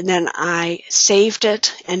book, and then I saved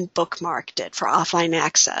it and bookmarked it for offline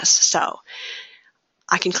access. So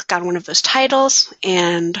I can click on one of those titles,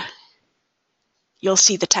 and you'll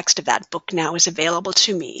see the text of that book now is available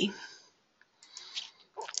to me.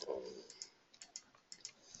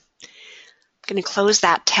 I'm going to close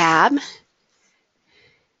that tab.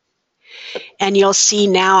 And you'll see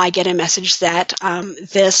now I get a message that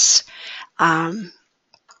this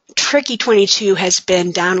Tricky 22 has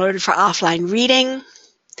been downloaded for offline reading.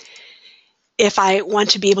 If I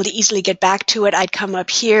want to be able to easily get back to it, I'd come up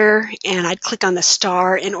here and I'd click on the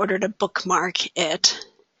star in order to bookmark it.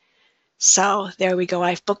 So there we go,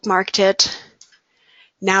 I've bookmarked it.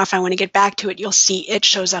 Now if I want to get back to it, you'll see it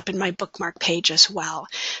shows up in my bookmark page as well.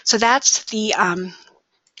 So that's the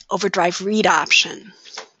OverDrive Read option.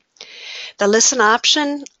 The Listen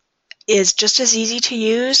option is just as easy to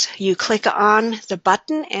use. You click on the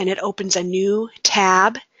button and it opens a new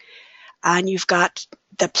tab, and you've got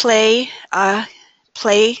the play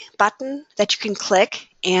button that you can click,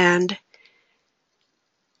 and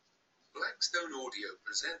Blackstone Audio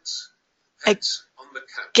presents on the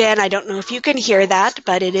Couch. Again, I don't know if you can hear that,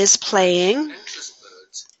 but it is playing.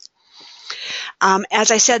 As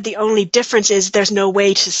I said, the only difference is there's no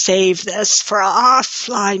way to save this for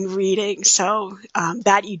offline reading, so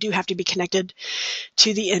that you do have to be connected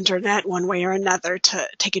to the internet one way or another to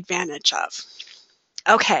take advantage of.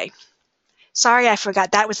 Okay, sorry I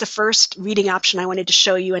forgot. That was the first reading option I wanted to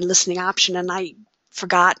show you and listening option, and I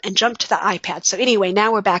forgot and jumped to the iPad. So anyway,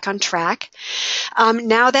 now we're back on track.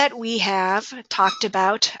 Now that we have talked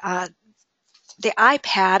about the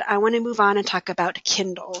iPad, I want to move on and talk about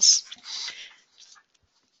Kindles.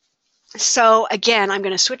 So again, I'm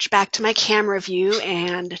going to switch back to my camera view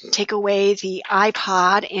and take away the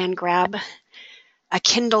iPod and grab a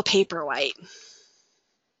Kindle Paperwhite.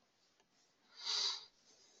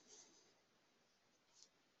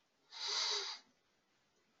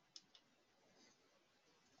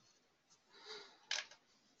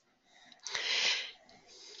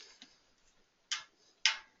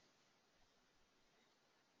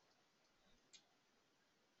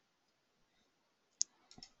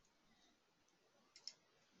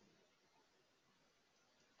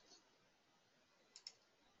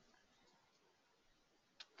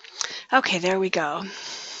 Okay, there we go.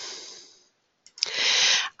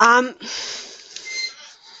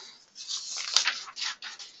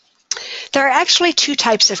 There are actually two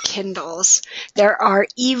types of Kindles. There are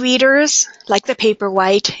e-readers, like the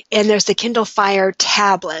Paperwhite, and there's the Kindle Fire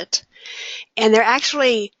tablet. And they're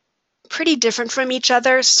actually pretty different from each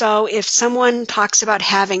other, so if someone talks about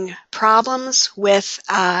having problems with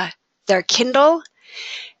their Kindle,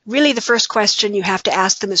 really the first question you have to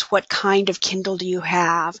ask them is, what kind of Kindle do you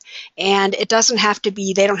have? And it doesn't have to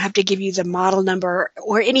be, they don't have to give you the model number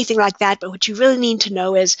or anything like that, but what you really need to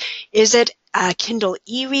know is it a Kindle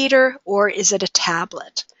e-reader or is it a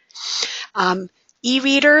tablet?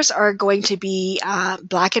 E-readers are going to be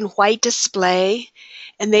black and white display,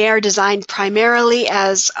 and they are designed primarily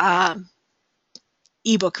as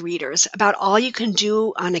eBook readers. About all you can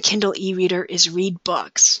do on a Kindle e-reader is read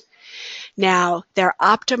books. Now, they're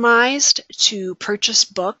optimized to purchase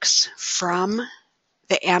books from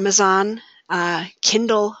the Amazon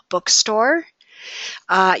Kindle bookstore.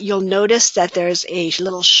 You'll notice that there's a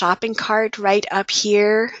little shopping cart right up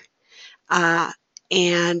here,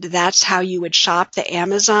 and that's how you would shop the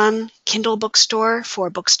Amazon Kindle bookstore for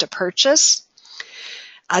books to purchase.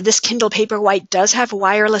 This Kindle Paperwhite does have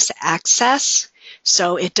wireless access,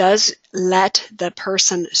 So it does let the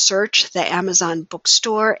person search the Amazon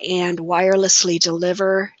bookstore and wirelessly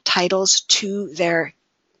deliver titles to their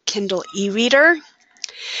Kindle e-reader.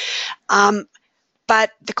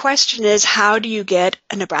 But the question is, how do you get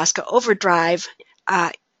a Nebraska OverDrive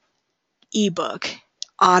ebook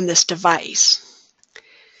on this device?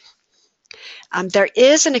 There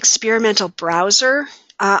is an experimental browser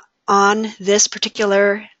on this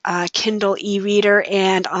particular Kindle e-reader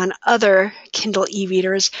and on other Kindle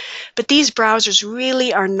e-readers, but these browsers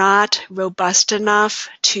really are not robust enough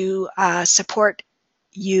to support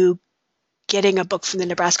you getting a book from the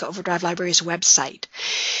Nebraska OverDrive Libraries website.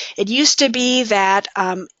 It used to be that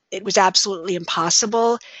it was absolutely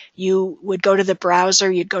impossible. You would go to the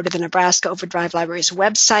browser, you'd go to the Nebraska OverDrive Libraries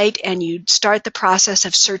website, and you'd start the process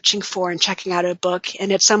of searching for and checking out a book,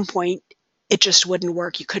 and at some point it just wouldn't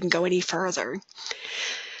work. You couldn't go any further.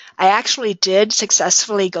 I actually did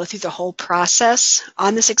successfully go through the whole process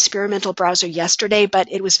on this experimental browser yesterday,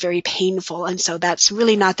 but it was very painful, and so that's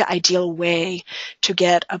really not the ideal way to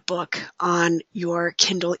get a book on your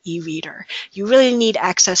Kindle e-reader. You really need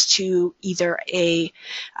access to either a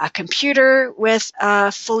computer with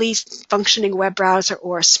a fully functioning web browser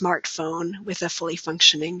or a smartphone with a fully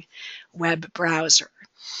functioning web browser.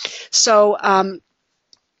 So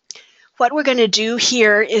what we're going to do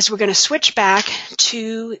here is we're going to switch back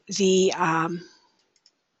to the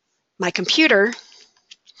my computer,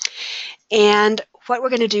 and what we're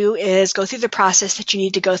going to do is go through the process that you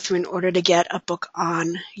need to go through in order to get a book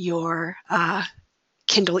on your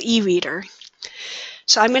Kindle e-reader.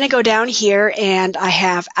 So I'm going to go down here, and I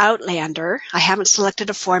have Outlander. I haven't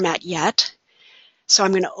selected a format yet. So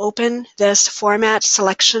I'm going to open this format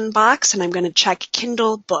selection box, and I'm going to check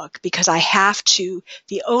Kindle Book because I have to.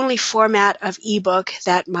 The only format of ebook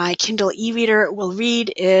that my Kindle e-reader will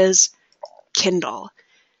read is Kindle.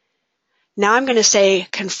 Now I'm going to say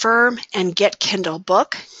confirm and get Kindle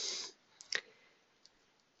Book.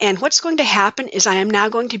 And what's going to happen is I am now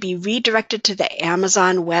going to be redirected to the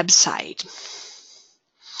Amazon website.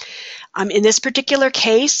 In this particular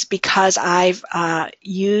case, because I've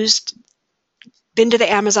been to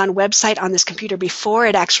the Amazon website on this computer before,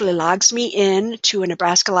 it actually logs me in to a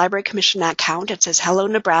Nebraska Library Commission account. It says Hello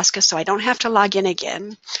Nebraska, so I don't have to log in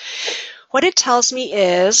again. What it tells me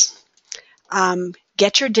is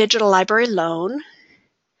get your digital library loan.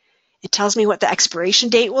 It tells me what the expiration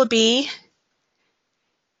date will be.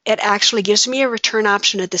 It actually gives me a return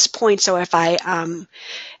option at this point, so if I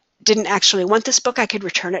didn't actually want this book, I could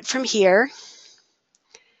return it from here.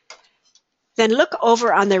 Then look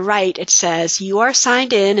over on the right, it says, you are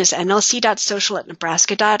signed in as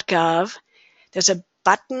nlc.social@nebraska.gov. There's a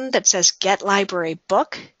button that says Get Library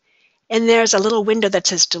Book, and there's a little window that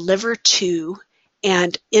says Deliver To,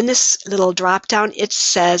 and in this little drop-down, it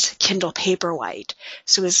says Kindle Paperwhite.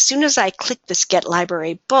 So as soon as I click this Get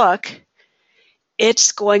Library Book,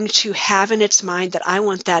 it's going to have in its mind that I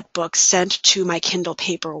want that book sent to my Kindle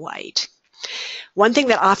Paperwhite. One thing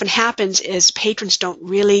that often happens is patrons don't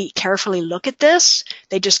really carefully look at this.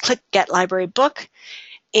 They just click Get Library Book,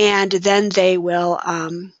 and then they will,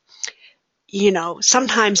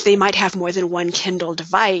 sometimes they might have more than one Kindle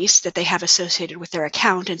device that they have associated with their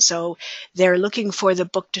account, and so they're looking for the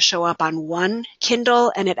book to show up on one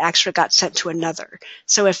Kindle, and it actually got sent to another.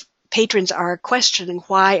 So if patrons are questioning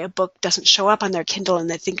why a book doesn't show up on their Kindle and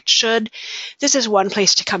they think it should, this is one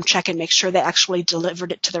place to come check and make sure they actually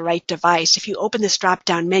delivered it to the right device. If you open this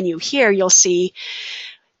drop-down menu here, you'll see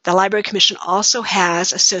the Library Commission also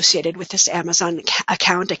has associated with this Amazon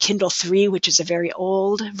account a Kindle 3, which is a very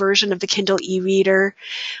old version of the Kindle e-reader.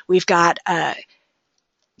 We've got a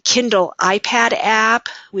Kindle iPad app.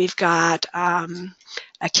 We've got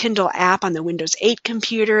a Kindle app on the Windows 8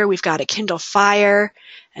 computer. We've got a Kindle Fire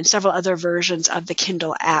and several other versions of the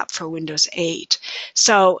Kindle app for Windows 8.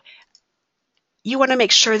 So you want to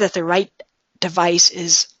make sure that the right device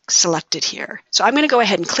is selected here. So I'm going to go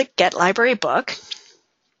ahead and click Get Library Book.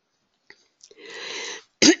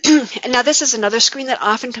 And now this is another screen that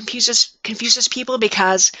often confuses people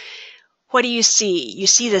because what do you see? You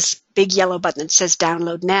see this big yellow button that says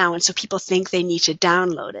Download Now, and so people think they need to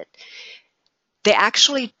download it. They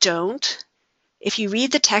actually don't. If you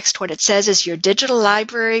read the text, what it says is your digital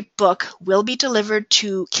library book will be delivered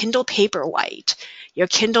to Kindle Paperwhite. Your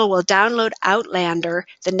Kindle will download Outlander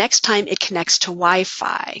the next time it connects to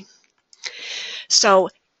Wi-Fi. So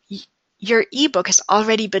your ebook has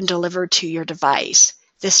already been delivered to your device.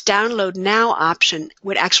 This Download Now option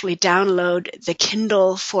would actually download the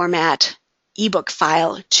Kindle-format ebook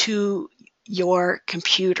file to your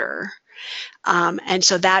computer. And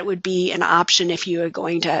so that would be an option if you are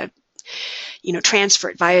going to transfer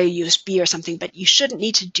it via USB or something, but you shouldn't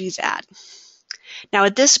need to do that. Now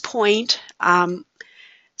at this point,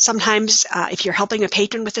 sometimes if you're helping a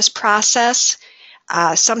patron with this process,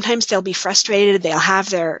 sometimes they'll be frustrated. They'll have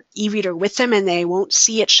their e-reader with them and they won't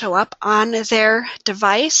see it show up on their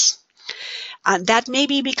device. That may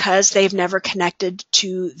be because they've never connected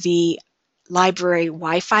to the library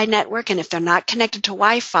Wi-Fi network, and if they're not connected to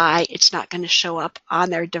Wi-Fi, it's not going to show up on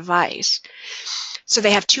their device. So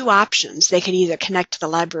they have two options. They can either connect to the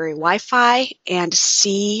library Wi-Fi and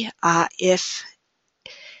see if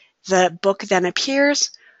the book then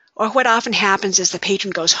appears, or what often happens is the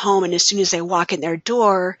patron goes home and as soon as they walk in their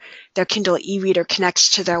door, their Kindle e-reader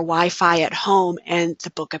connects to their Wi-Fi at home and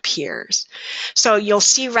the book appears. So you'll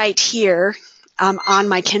see right here on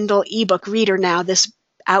my Kindle ebook reader now, this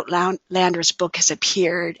Outlander's book has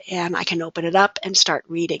appeared and I can open it up and start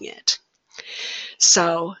reading it.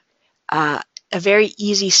 So a very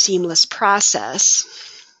easy, seamless process.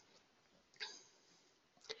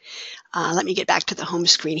 Let me get back to the home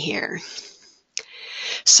screen here.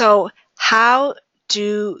 So how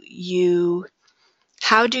do you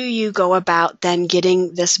go about then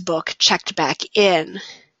getting this book checked back in?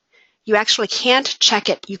 You actually can't check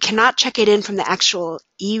it. You cannot check it in from the actual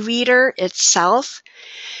e-reader itself.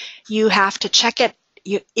 You have to check it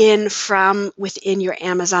in from within your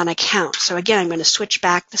Amazon account. So again, I'm going to switch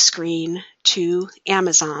back the screen to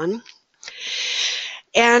Amazon.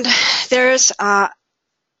 And there's a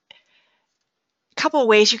couple of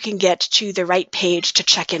ways you can get to the right page to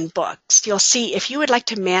check in books. You'll see if you would like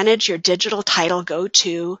to manage your digital title, go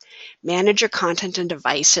to Manage Your Content and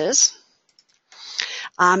Devices.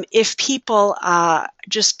 If people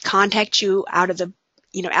just contact you out of the,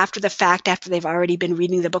 after the fact, after they've already been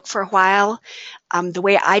reading the book for a while, the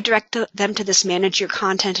way I direct them to this Manage Your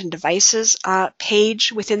Content and Devices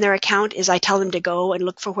page within their account is I tell them to go and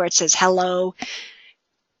look for where it says, Hello,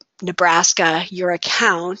 Nebraska, your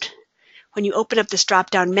account. When you open up this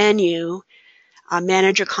drop-down menu,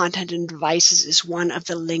 Manage Your Content and Devices is one of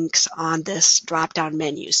the links on this drop-down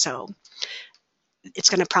menu. So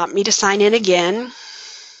it's going to prompt me to sign in again.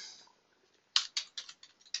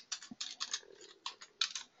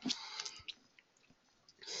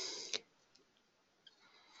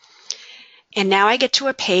 And now I get to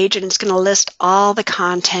a page and it's going to list all the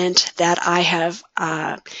content that I have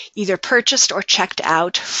either purchased or checked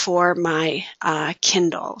out for my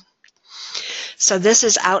Kindle. So this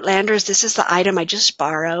is Outlanders. This is the item I just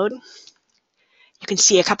borrowed. You can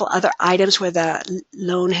see a couple other items where the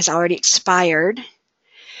loan has already expired.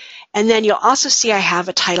 And then you'll also see I have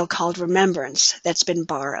a title called Remembrance that's been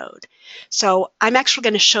borrowed. So I'm actually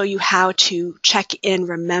going to show you how to check in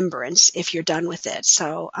Remembrance if you're done with it.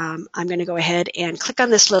 So I'm going to go ahead and click on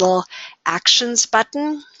this little Actions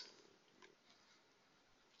button.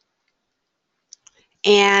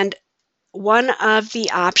 And one of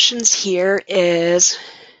the options here is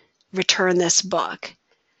return this book.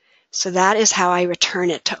 So that is how I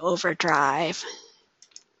return it to OverDrive.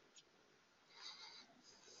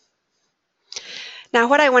 Now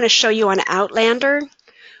what I want to show you on Outlander,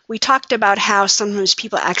 we talked about how sometimes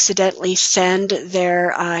people accidentally send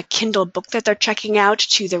their Kindle book that they're checking out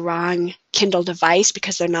to the wrong Kindle device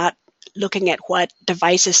because they're not looking at what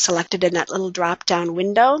device is selected in that little drop-down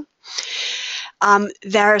window.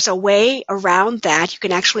 There's a way around that. You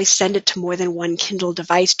can actually send it to more than one Kindle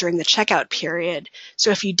device during the checkout period.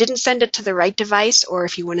 So if you didn't send it to the right device or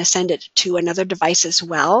if you want to send it to another device as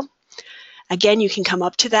well, again, you can come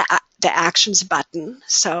up to the Actions button.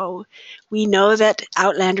 So we know that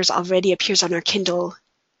Outlanders already appears on our Kindle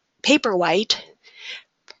Paperwhite,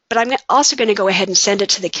 but I'm also going to go ahead and send it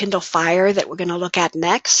to the Kindle Fire that we're going to look at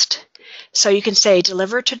next. So you can say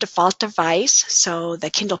deliver to default device. So the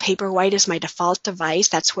Kindle Paperwhite is my default device.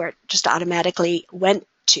 That's where it just automatically went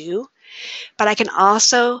to. But I can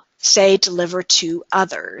also say deliver to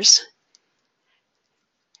others.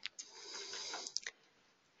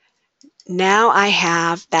 Now I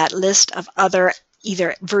have that list of other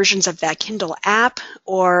either versions of that Kindle app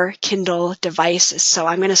or Kindle devices. So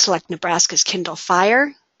I'm going to select Nebraska's Kindle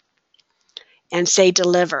Fire and say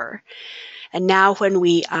deliver. And now when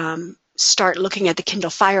we start looking at the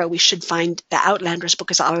Kindle Fire, we should find the Outlanders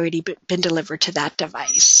book has already been delivered to that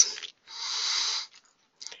device.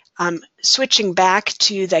 Switching back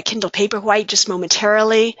to the Kindle Paperwhite just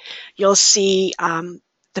momentarily, you'll see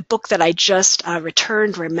the book that I just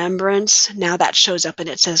returned, Remembrance. Now that shows up and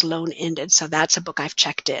it says loan ended, so that's a book I've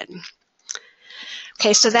checked in.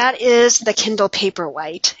 Okay, so that is the Kindle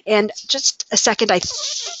Paperwhite. And just a second,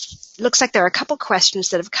 looks like there are a couple questions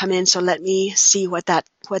that have come in, so let me see what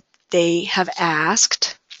they have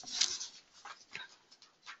asked.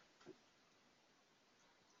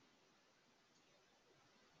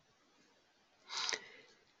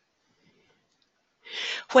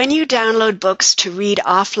 When you download books to read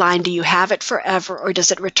offline, do you have it forever or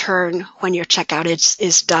does it return when your checkout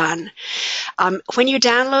is done? When you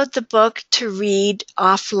download the book to read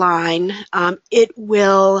offline,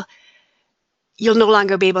 you'll no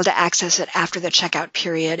longer be able to access it after the checkout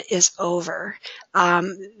period is over.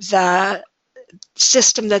 The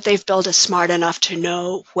system that they've built is smart enough to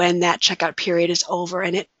know when that checkout period is over,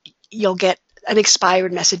 and you'll get an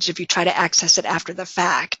expired message if you try to access it after the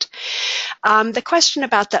fact. The question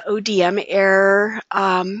about the ODM error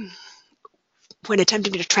when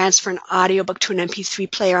attempting to transfer an audiobook to an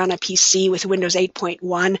MP3 player on a PC with Windows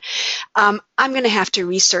 8.1, I'm going to have to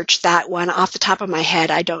research that one. Off the top of my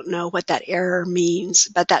head, I don't know what that error means,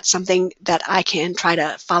 but that's something that I can try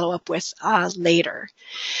to follow up with later.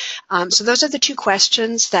 So those are the two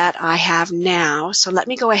questions that I have now. So let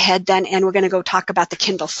me go ahead then, and we're going to go talk about the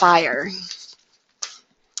Kindle Fire.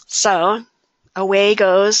 So away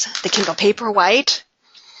goes the Kindle Paperwhite,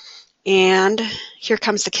 and here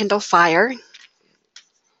comes the Kindle Fire.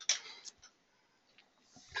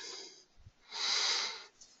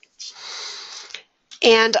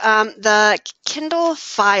 And the Kindle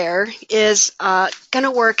Fire is going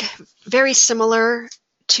to work very similar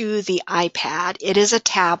to the iPad. It is a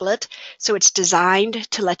tablet, so it's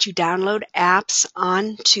designed to let you download apps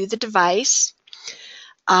onto the device.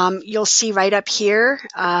 You'll see right up here,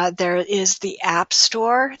 there is the App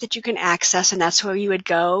Store that you can access, and that's where you would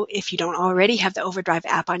go if you don't already have the OverDrive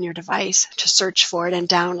app on your device to search for it and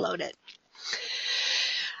download it.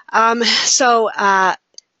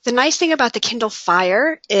 The nice thing about the Kindle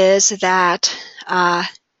Fire is that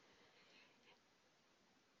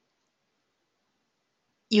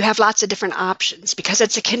you have lots of different options. Because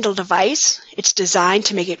it's a Kindle device, it's designed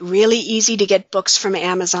to make it really easy to get books from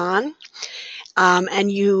Amazon.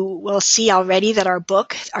 And you will see already that our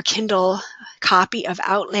Kindle copy of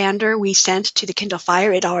Outlander we sent to the Kindle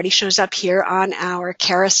Fire. It already shows up here on our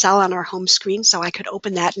carousel on our home screen, so I could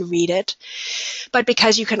open that and read it. But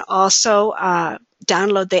because you can also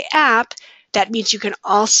download the app, that means you can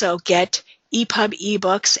also get EPUB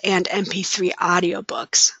eBooks and MP3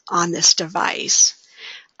 audiobooks on this device.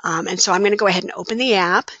 And so I'm going to go ahead and open the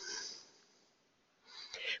app,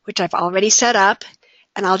 which I've already set up.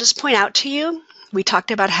 And I'll just point out to you, we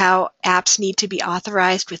talked about how apps need to be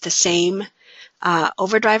authorized with the same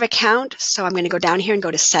OverDrive account. So I'm going to go down here and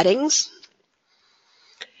go to Settings.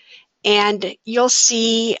 And you'll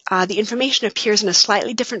see the information appears in a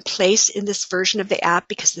slightly different place in this version of the app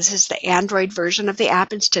because this is the Android version of the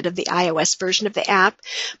app instead of the iOS version of the app.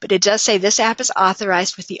 But it does say this app is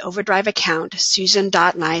authorized with the OverDrive account,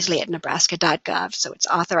 susan.nisley@nebraska.gov. So it's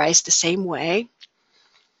authorized the same way.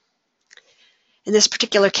 In this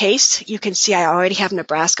particular case, you can see I already have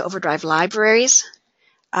Nebraska OverDrive Libraries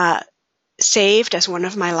saved as one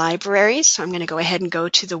of my libraries. So I'm going to go ahead and go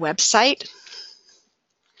to the website.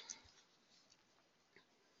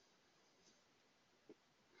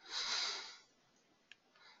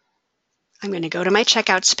 I'm going to go to my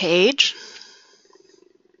checkouts page.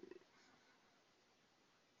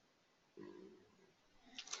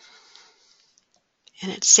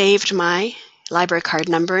 And it saved my library card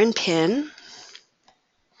number and PIN.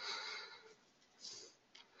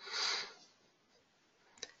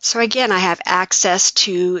 So again, I have access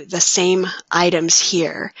to the same items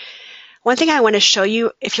here. One thing I want to show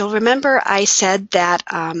you, if you'll remember, I said that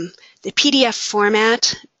the PDF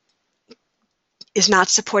format is not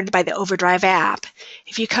supported by the OverDrive app.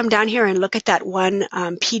 If you come down here and look at that one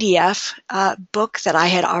PDF book that I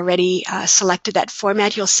had already selected that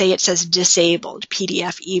format, you'll see it says disabled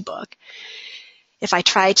PDF ebook. If I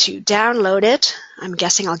try to download it, I'm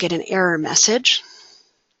guessing I'll get an error message.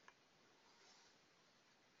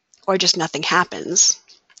 Or just nothing happens.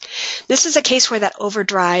 This is a case where that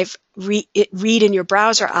OverDrive read in your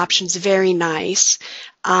browser option is very nice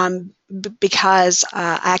because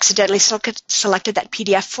I accidentally selected that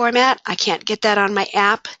PDF format. I can't get that on my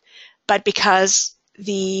app, but because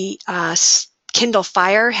the Kindle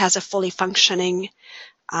Fire has a fully functioning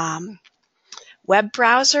web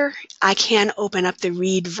browser, I can open up the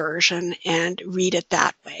read version and read it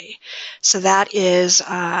that way. So that is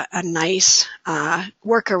a nice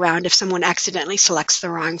workaround if someone accidentally selects the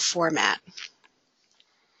wrong format.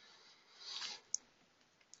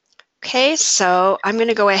 Okay, so I'm going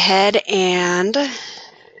to go ahead and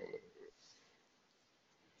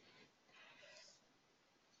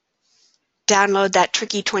download that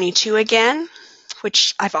Tricky 22 again,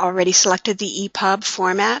 which I've already selected the EPUB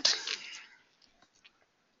format.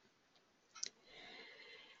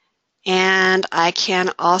 And I can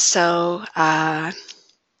also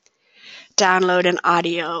download an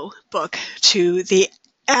audio book to the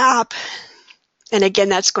app. And again,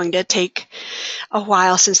 that's going to take a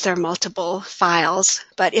while since there are multiple files.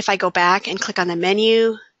 But if I go back and click on the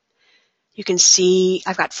menu, you can see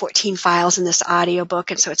I've got 14 files in this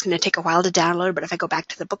audiobook, and so it's going to take a while to download. But if I go back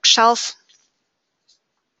to the bookshelf,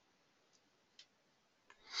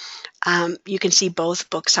 you can see both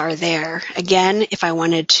books are there. Again, if I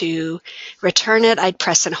wanted to return it, I'd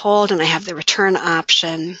press and hold, and I have the return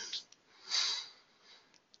option.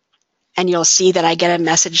 And you'll see that I get a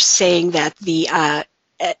message saying that the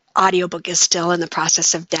audiobook is still in the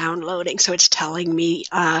process of downloading. So it's telling me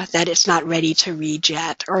that it's not ready to read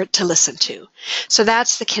yet or to listen to. So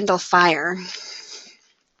that's the Kindle Fire.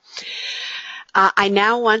 I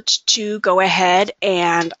now want to go ahead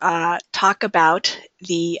and talk about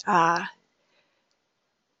the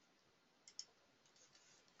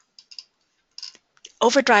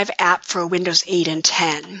OverDrive app for Windows 8 and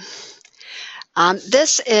 10.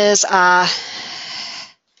 This is an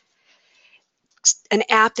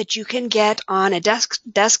app that you can get on a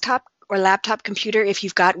desktop or laptop computer if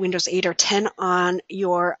you've got Windows 8 or 10 on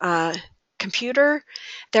your computer.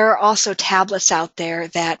 There are also tablets out there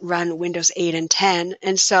that run Windows 8 and 10.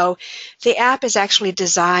 And so the app is actually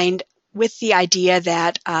designed with the idea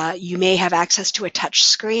that you may have access to a touch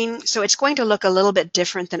screen. So it's going to look a little bit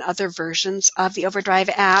different than other versions of the OverDrive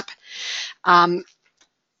app.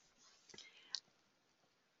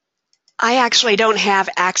 I actually don't have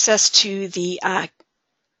access to the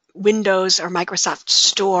Windows or Microsoft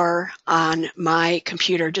Store on my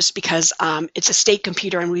computer just because it's a state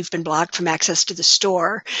computer and we've been blocked from access to the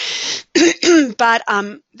store. But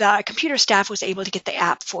the computer staff was able to get the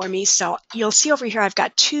app for me. So you'll see over here I've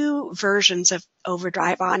got two versions of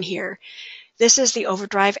OverDrive on here. This is the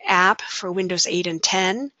OverDrive app for Windows 8 and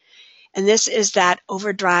 10. And this is that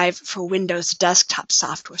OverDrive for Windows desktop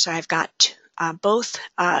software. So I've got both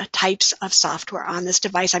types of software on this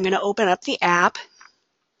device. I'm going to open up the app.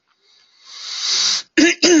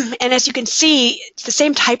 And as you can see, it's the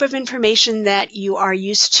same type of information that you are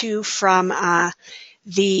used to from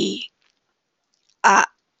the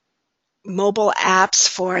mobile apps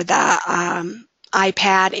for the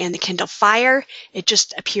iPad and the Kindle Fire. It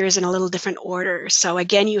just appears in a little different order. So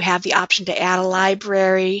again, you have the option to add a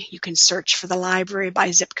library. You can search for the library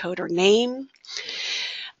by zip code or name.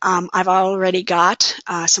 I've already got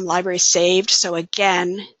some libraries saved. So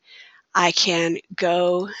again, I can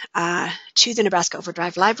go to the Nebraska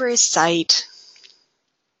OverDrive Libraries site.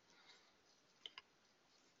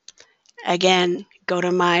 Again, go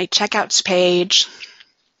to my checkouts page.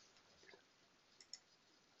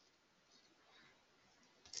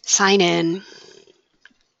 Sign in.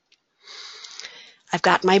 I've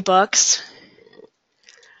got my books.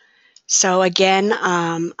 So again,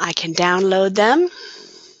 I can download them.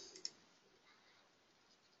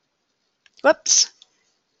 Whoops.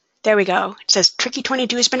 There we go. It says Tricky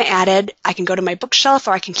 22 has been added. I can go to my bookshelf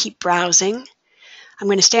or I can keep browsing. I'm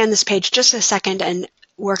going to stay on this page just a second and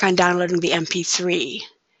work on downloading the MP3.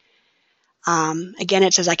 Again,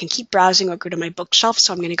 it says I can keep browsing or go to my bookshelf,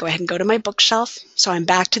 so I'm going to go ahead and go to my bookshelf. So I'm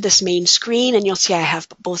back to this main screen, and you'll see I have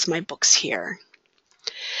both my books here.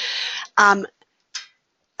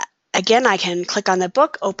 Again, I can click on the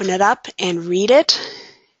book, open it up, and read it.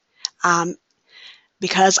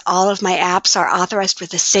 Because all of my apps are authorized with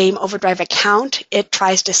the same OverDrive account, it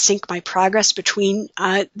tries to sync my progress between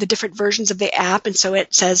the different versions of the app. And so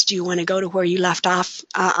it says, do you want to go to where you left off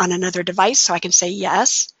on another device? So I can say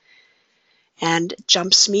yes, and it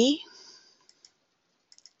jumps me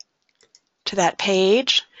to that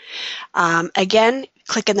page. Again,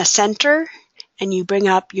 click in the center, and you bring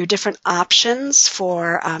up your different options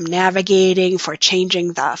for navigating, for changing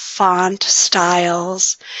the font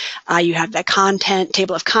styles. You have the content,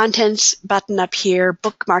 table of contents button up here,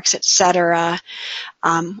 bookmarks, etc.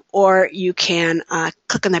 Or you can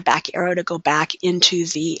click on the back arrow to go back into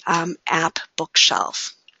the app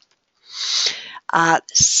bookshelf. I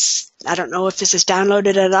don't know if this is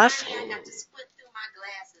downloaded enough.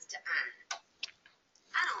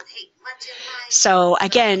 So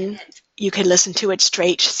again, you can listen to it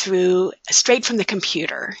straight from the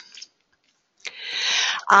computer.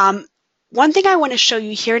 One thing I want to show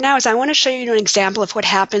you here now is I want to show you an example of what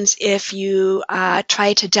happens if you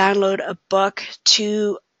try to download a book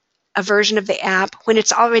to a version of the app when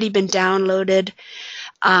it's already been downloaded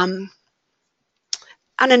on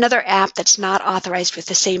another app that's not authorized with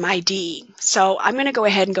the same ID. So I'm going to go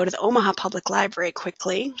ahead and go to the Omaha Public Library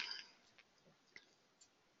quickly.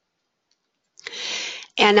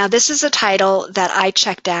 And now this is a title that I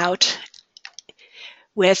checked out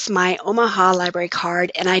with my Omaha library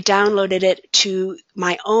card, and I downloaded it to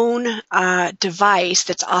my own device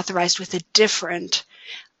that's authorized with a different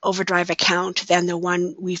OverDrive account than the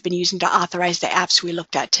one we've been using to authorize the apps we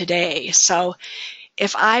looked at today. So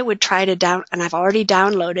if I would try to and I've already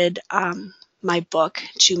downloaded my book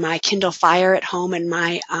to my Kindle Fire at home and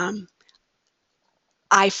my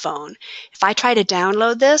iPhone. If I try to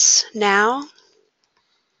download this now,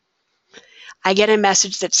 I get a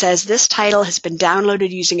message that says this title has been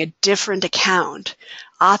downloaded using a different account.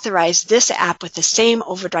 Authorize this app with the same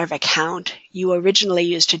OverDrive account you originally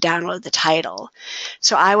used to download the title.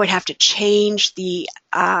 So I would have to change the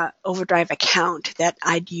OverDrive account that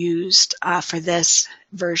I'd used for this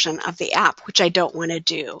version of the app, which I don't want to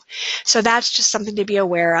do. So that's just something to be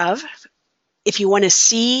aware of. If you want to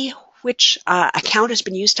see which account has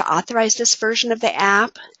been used to authorize this version of the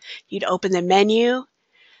app, you'd open the menu.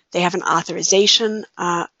 They have an authorization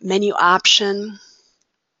menu option,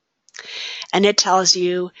 and it tells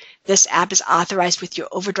you this app is authorized with your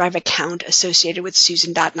OverDrive account associated with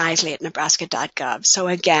susan.nisley@nebraska.gov. So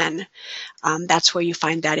again, that's where you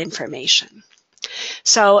find that information.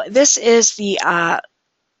 So this is the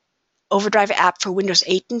OverDrive app for Windows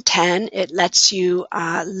 8 and 10. It lets you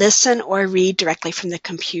listen or read directly from the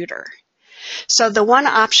computer. So the one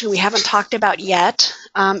option we haven't talked about yet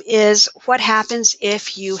is what happens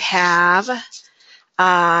if you have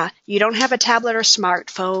you don't have a tablet or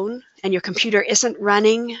smartphone and your computer isn't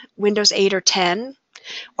running Windows 8 or 10,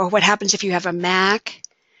 or what happens if you have a Mac,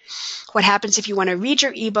 what happens if you want to read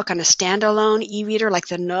your ebook on a standalone e-reader like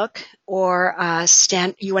the Nook, or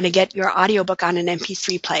you want to get your audiobook on an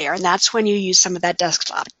MP3 player, and that's when you use some of that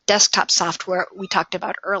desktop software we talked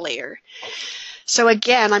about earlier. So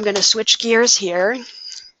again, I'm going to switch gears here,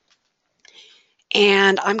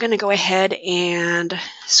 and I'm going to go ahead and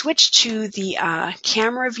switch to the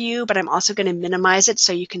camera view, but I'm also going to minimize it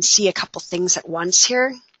so you can see a couple things at once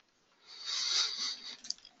here.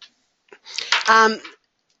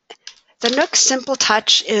 The Nook Simple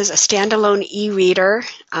Touch is a standalone e-reader,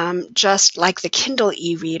 just like the Kindle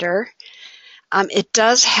e-reader. It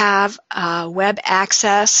does have web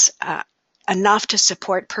access enough to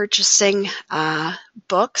support purchasing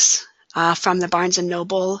books from the Barnes &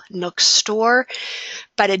 Noble Nook store,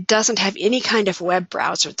 but it doesn't have any kind of web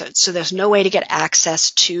browser, so there's no way to get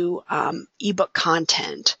access to ebook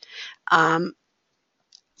content from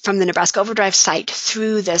the Nebraska OverDrive site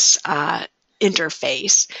through this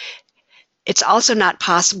interface. It's also not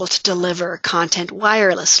possible to deliver content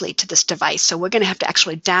wirelessly to this device, so we're going to have to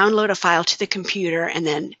actually download a file to the computer and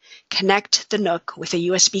then connect the Nook with a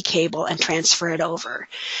USB cable and transfer it over.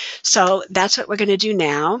 So that's what we're going to do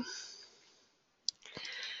now.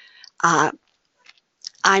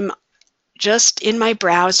 I'm just in my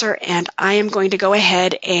browser, and I am going to go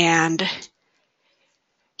ahead and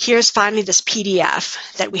here's finally this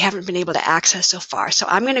PDF that we haven't been able to access so far. So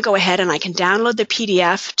I'm going to go ahead and I can download the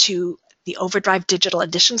PDF to the OverDrive Digital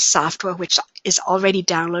Editions software, which is already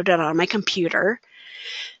downloaded on my computer.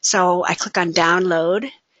 So I click on Download.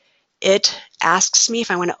 It asks me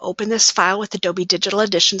if I want to open this file with Adobe Digital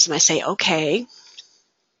Editions, and I say OK.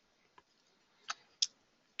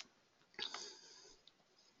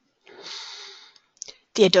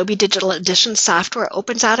 The Adobe Digital Editions software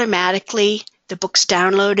opens automatically, the book's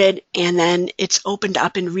downloaded, and then it's opened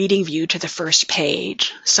up in reading view to the first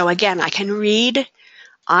page. So again, I can read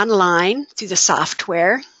online through the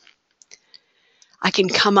software. I can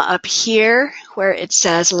come up here where it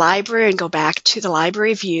says Library and go back to the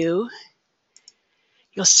library view.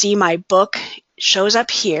 You'll see my book shows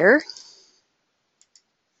up here.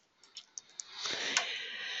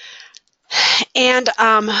 And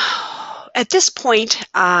at this point,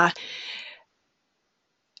 the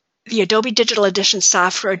Adobe Digital Edition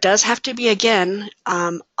software does have to be, again,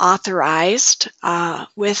 authorized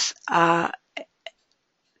with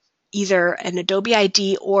either an Adobe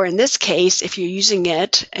ID, or in this case, if you're using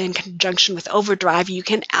it in conjunction with OverDrive, you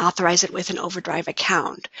can authorize it with an OverDrive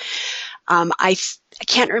account. I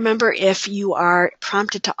can't remember if you are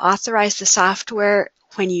prompted to authorize the software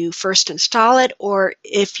when you first install it, or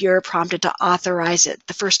if you're prompted to authorize it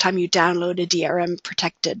the first time you download a DRM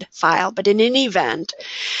protected file. But in any event,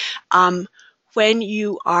 when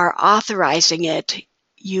you are authorizing it,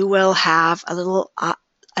 you will have a little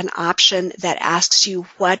an option that asks you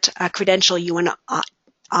what credential you want to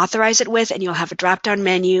authorize it with, and you'll have a drop-down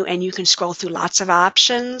menu, and you can scroll through lots of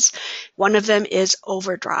options. One of them is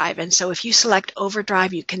OverDrive, and so if you select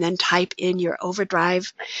OverDrive, you can then type in your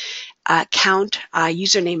OverDrive account,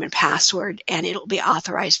 username, and password, and it'll be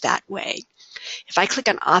authorized that way. If I click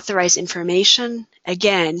on Authorize Information,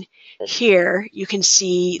 again, here you can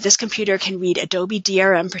see this computer can read Adobe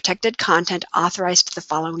DRM protected content authorized to the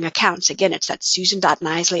following accounts. Again, it's at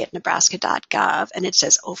susan.nisley@nebraska.gov, and it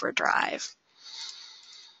says OverDrive.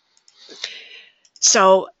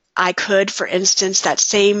 So I could, for instance, that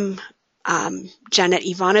same Janet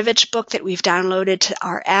Ivanovich book that we've downloaded to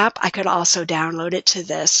our app, I could also download it to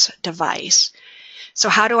this device. So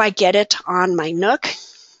how do I get it on my Nook?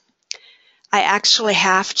 I actually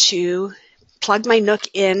have to plug my Nook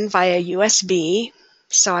in via USB.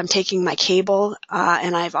 So I'm taking my cable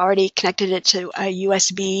and I've already connected it to a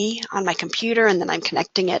USB on my computer, and then I'm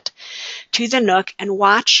connecting it to the Nook. And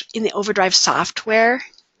watch in the OverDrive software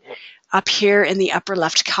up here in the upper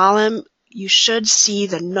left column, you should see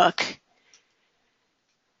the Nook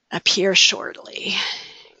appear shortly.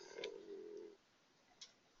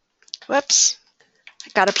 Whoops,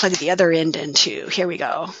 I've got to plug the other end in too. Here we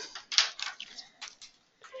go.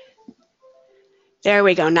 There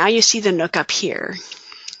we go. Now you see the Nook up here.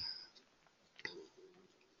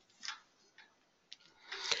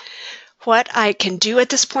 What I can do at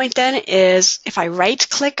this point then is, if I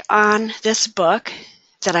right-click on this book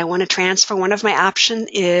that I want to transfer, one of my options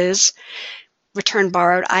is return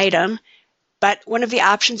borrowed item, but one of the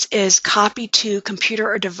options is copy to computer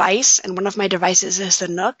or device, and one of my devices is the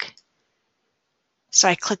Nook. So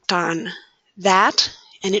I clicked on that,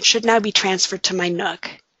 and it should now be transferred to my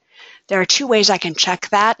Nook. There are two ways I can check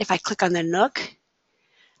that. If I click on the Nook,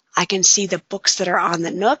 I can see the books that are on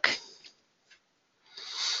the Nook.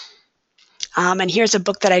 And here's a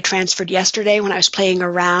book that I transferred yesterday when I was playing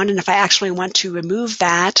around, and if I actually want to remove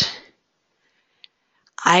that,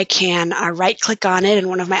 I can right-click on it, and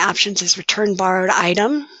one of my options is return borrowed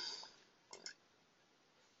item.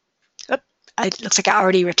 Oop, it looks like I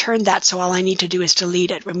already returned that, so all I need to do is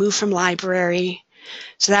delete it, remove from library.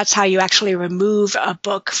 So that's how you actually remove a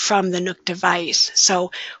book from the Nook device.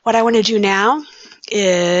 So what I want to do now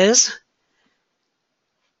is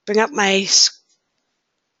bring up my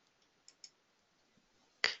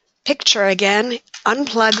picture again,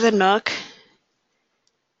 unplug the Nook,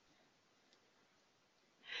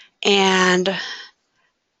 and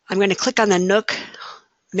I'm going to click on the Nook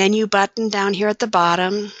menu button down here at the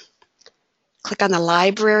bottom, click on the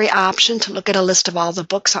library option to look at a list of all the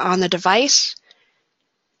books on the device,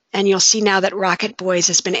 and you'll see now that Rocket Boys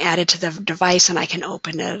has been added to the device, and I can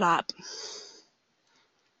open it up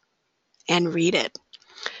and read it.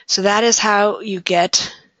 So that is how you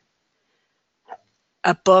get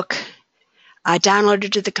a book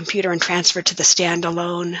downloaded to the computer and transferred to the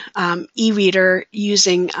standalone e-reader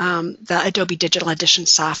using the Adobe Digital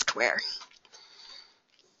Editions software.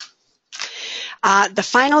 The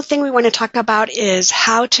final thing we want to talk about is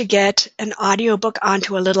how to get an audiobook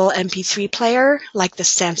onto a little MP3 player like the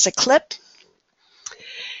Sansa Clip.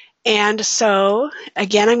 And so,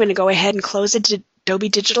 again, I'm going to go ahead and close Adobe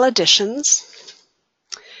Digital Editions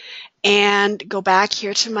and go back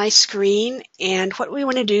here to my screen. And what we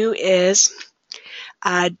want to do is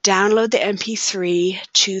download the MP3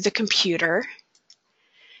 to the computer.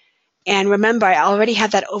 And remember, I already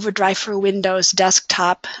have that OverDrive for Windows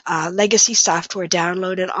desktop legacy software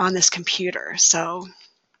downloaded on this computer. So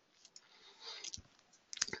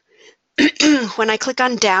when I click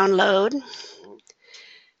on download,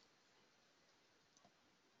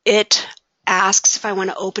 it asks if I want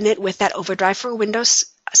to open it with that OverDrive for Windows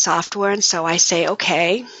software, and so I say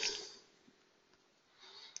OK.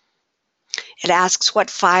 It asks what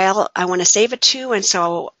file I want to save it to, and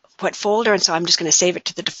so what folder, and so I'm just going to save it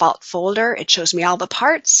to the default folder. It shows me all the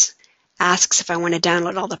parts, asks if I want to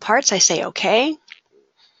download all the parts. I say OK.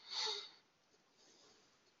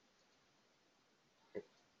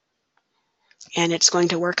 And it's going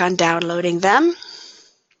to work on downloading them.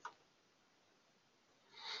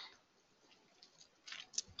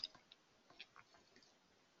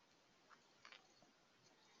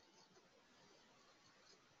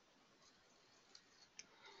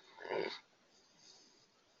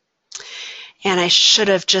 And I should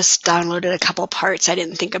have just downloaded a couple parts. I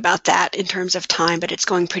didn't think about that in terms of time, but it's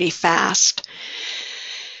going pretty fast.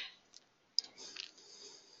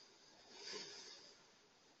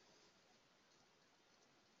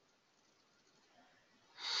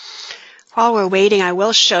 While we're waiting, I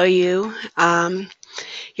will show you.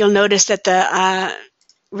 You'll notice that the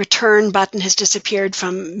return button has disappeared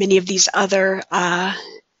from many of these other. Let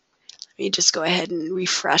me just go ahead and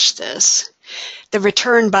refresh this. The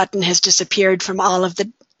return button has disappeared from all of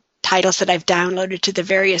the titles that I've downloaded to the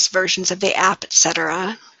various versions of the app,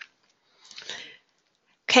 etc.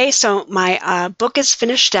 Okay, so my book is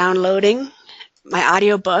finished downloading, my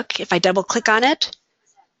audiobook. If I double click on it,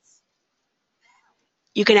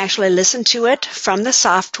 you can actually listen to it from the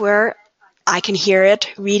software. I can hear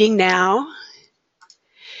it reading now.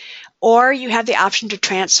 Or you have the option to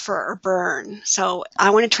transfer or burn. So I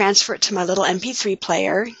want to transfer it to my little MP3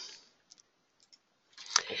 player.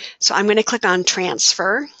 So I'm going to click on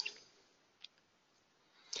Transfer.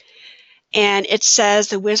 And it says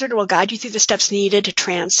the wizard will guide you through the steps needed to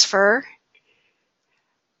transfer.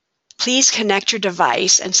 Please connect your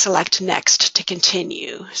device and select Next to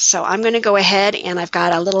continue. So I'm going to go ahead, and I've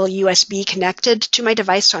got a little USB connected to my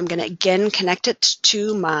device, so I'm going to again connect it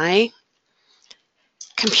to my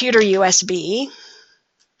computer USB.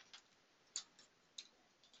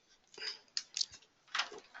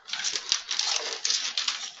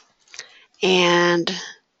 And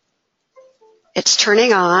it's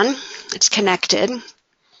turning on. It's connected.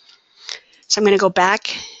 So I'm going to go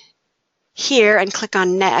back here and click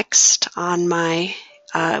on Next on my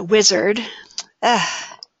wizard.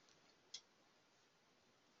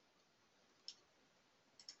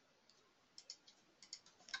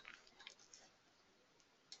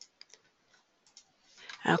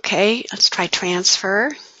 Okay, let's try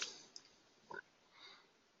transfer.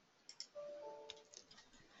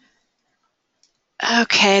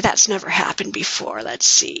 Okay, that's never happened before. Let's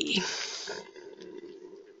see.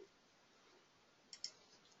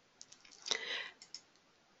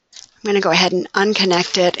 I'm going to go ahead and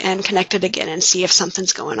unconnect it and connect it again and see if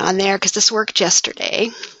something's going on there, because this worked yesterday.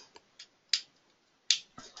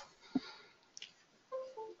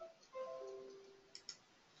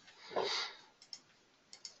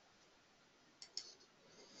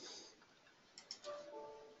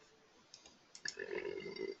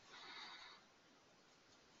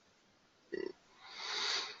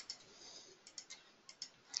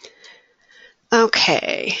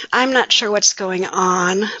 Okay, I'm not sure what's going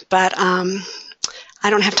on, but I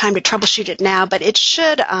don't have time to troubleshoot it now, but it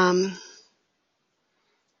should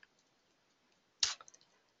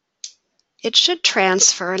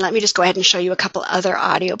transfer. Let me just go ahead and show you a couple other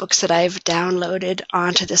audiobooks that I've downloaded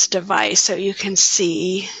onto this device so you can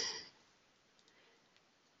see.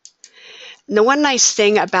 And the one nice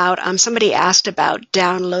thing about, somebody asked about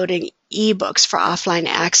downloading eBooks for offline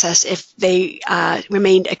access if they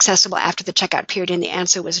remained accessible after the checkout period, and the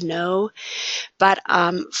answer was no. But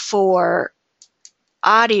for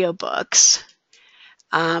audiobooks,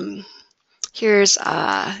 here's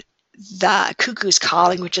The Cuckoo's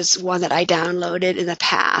Calling, which is one that I downloaded in the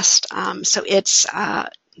past. So it's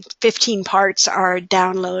 15 parts are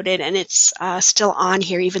downloaded, and it's still on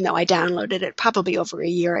here even though I downloaded it probably over a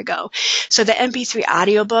year ago. So the MP3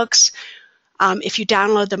 audiobooks, if you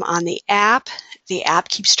download them on the app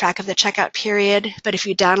keeps track of the checkout period, but if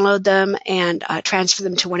you download them and transfer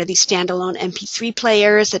them to one of these standalone MP3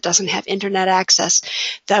 players that doesn't have internet access,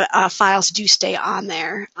 the files do stay on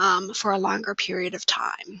there for a longer period of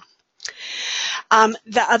time.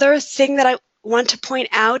 The other thing that I want to point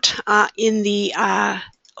out in the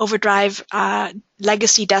OverDrive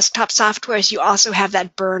legacy desktop software is you also have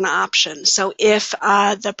that burn option. So if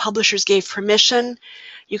the publishers gave permission,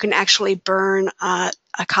 you can actually burn a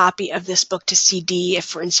copy of this book to CD if,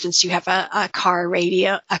 for instance, you have a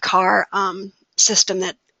car system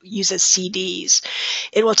that uses CDs.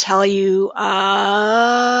 It will tell you,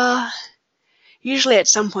 usually at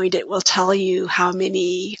some point it will tell you how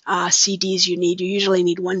many CDs you need. You usually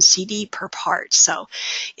need one CD per part. So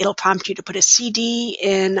it'll prompt you to put a CD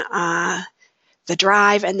in the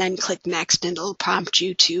drive and then click Next, and it'll prompt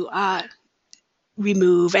you to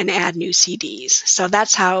remove and add new CDs. So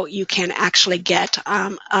that's how you can actually get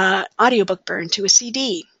an audiobook burn to a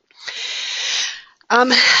CD.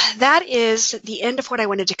 That is the end of what I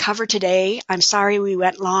wanted to cover today. I'm sorry we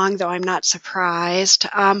went long, though I'm not surprised.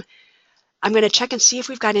 I'm going to check and see if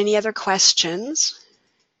we've got any other questions.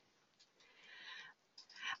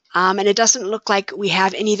 And it doesn't look like we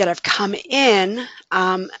have any that have come in.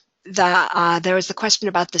 There was the question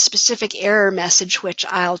about the specific error message, which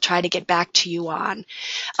I'll try to get back to you on.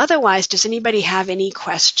 Otherwise, does anybody have any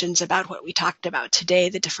questions about what we talked about today,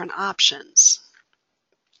 the different options?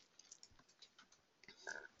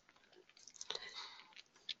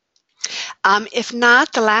 If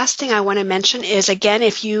not, the last thing I want to mention is, again,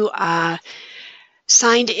 if you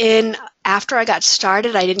signed in after I got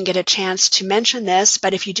started, I didn't get a chance to mention this,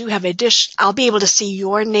 but if you do have I'll be able to see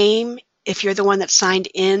your name if you're the one that signed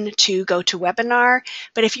in to go to webinar.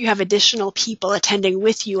 But if you have additional people attending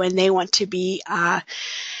with you and they want to be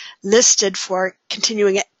listed for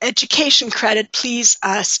continuing education credit, please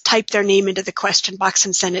type their name into the question box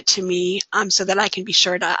and send it to me so that I can be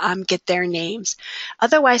sure to get their names.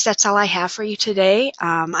 Otherwise, that's all I have for you today.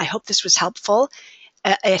 I hope this was helpful.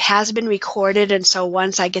 It has been recorded, and so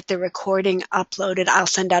once I get the recording uploaded, I'll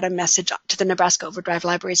send out a message to the Nebraska OverDrive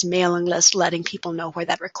Libraries mailing list letting people know where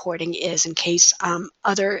that recording is in case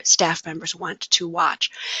other staff members want to watch.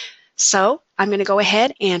 So I'm going to go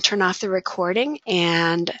ahead and turn off the recording,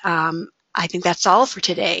 and I think that's all for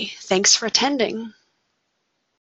today. Thanks for attending.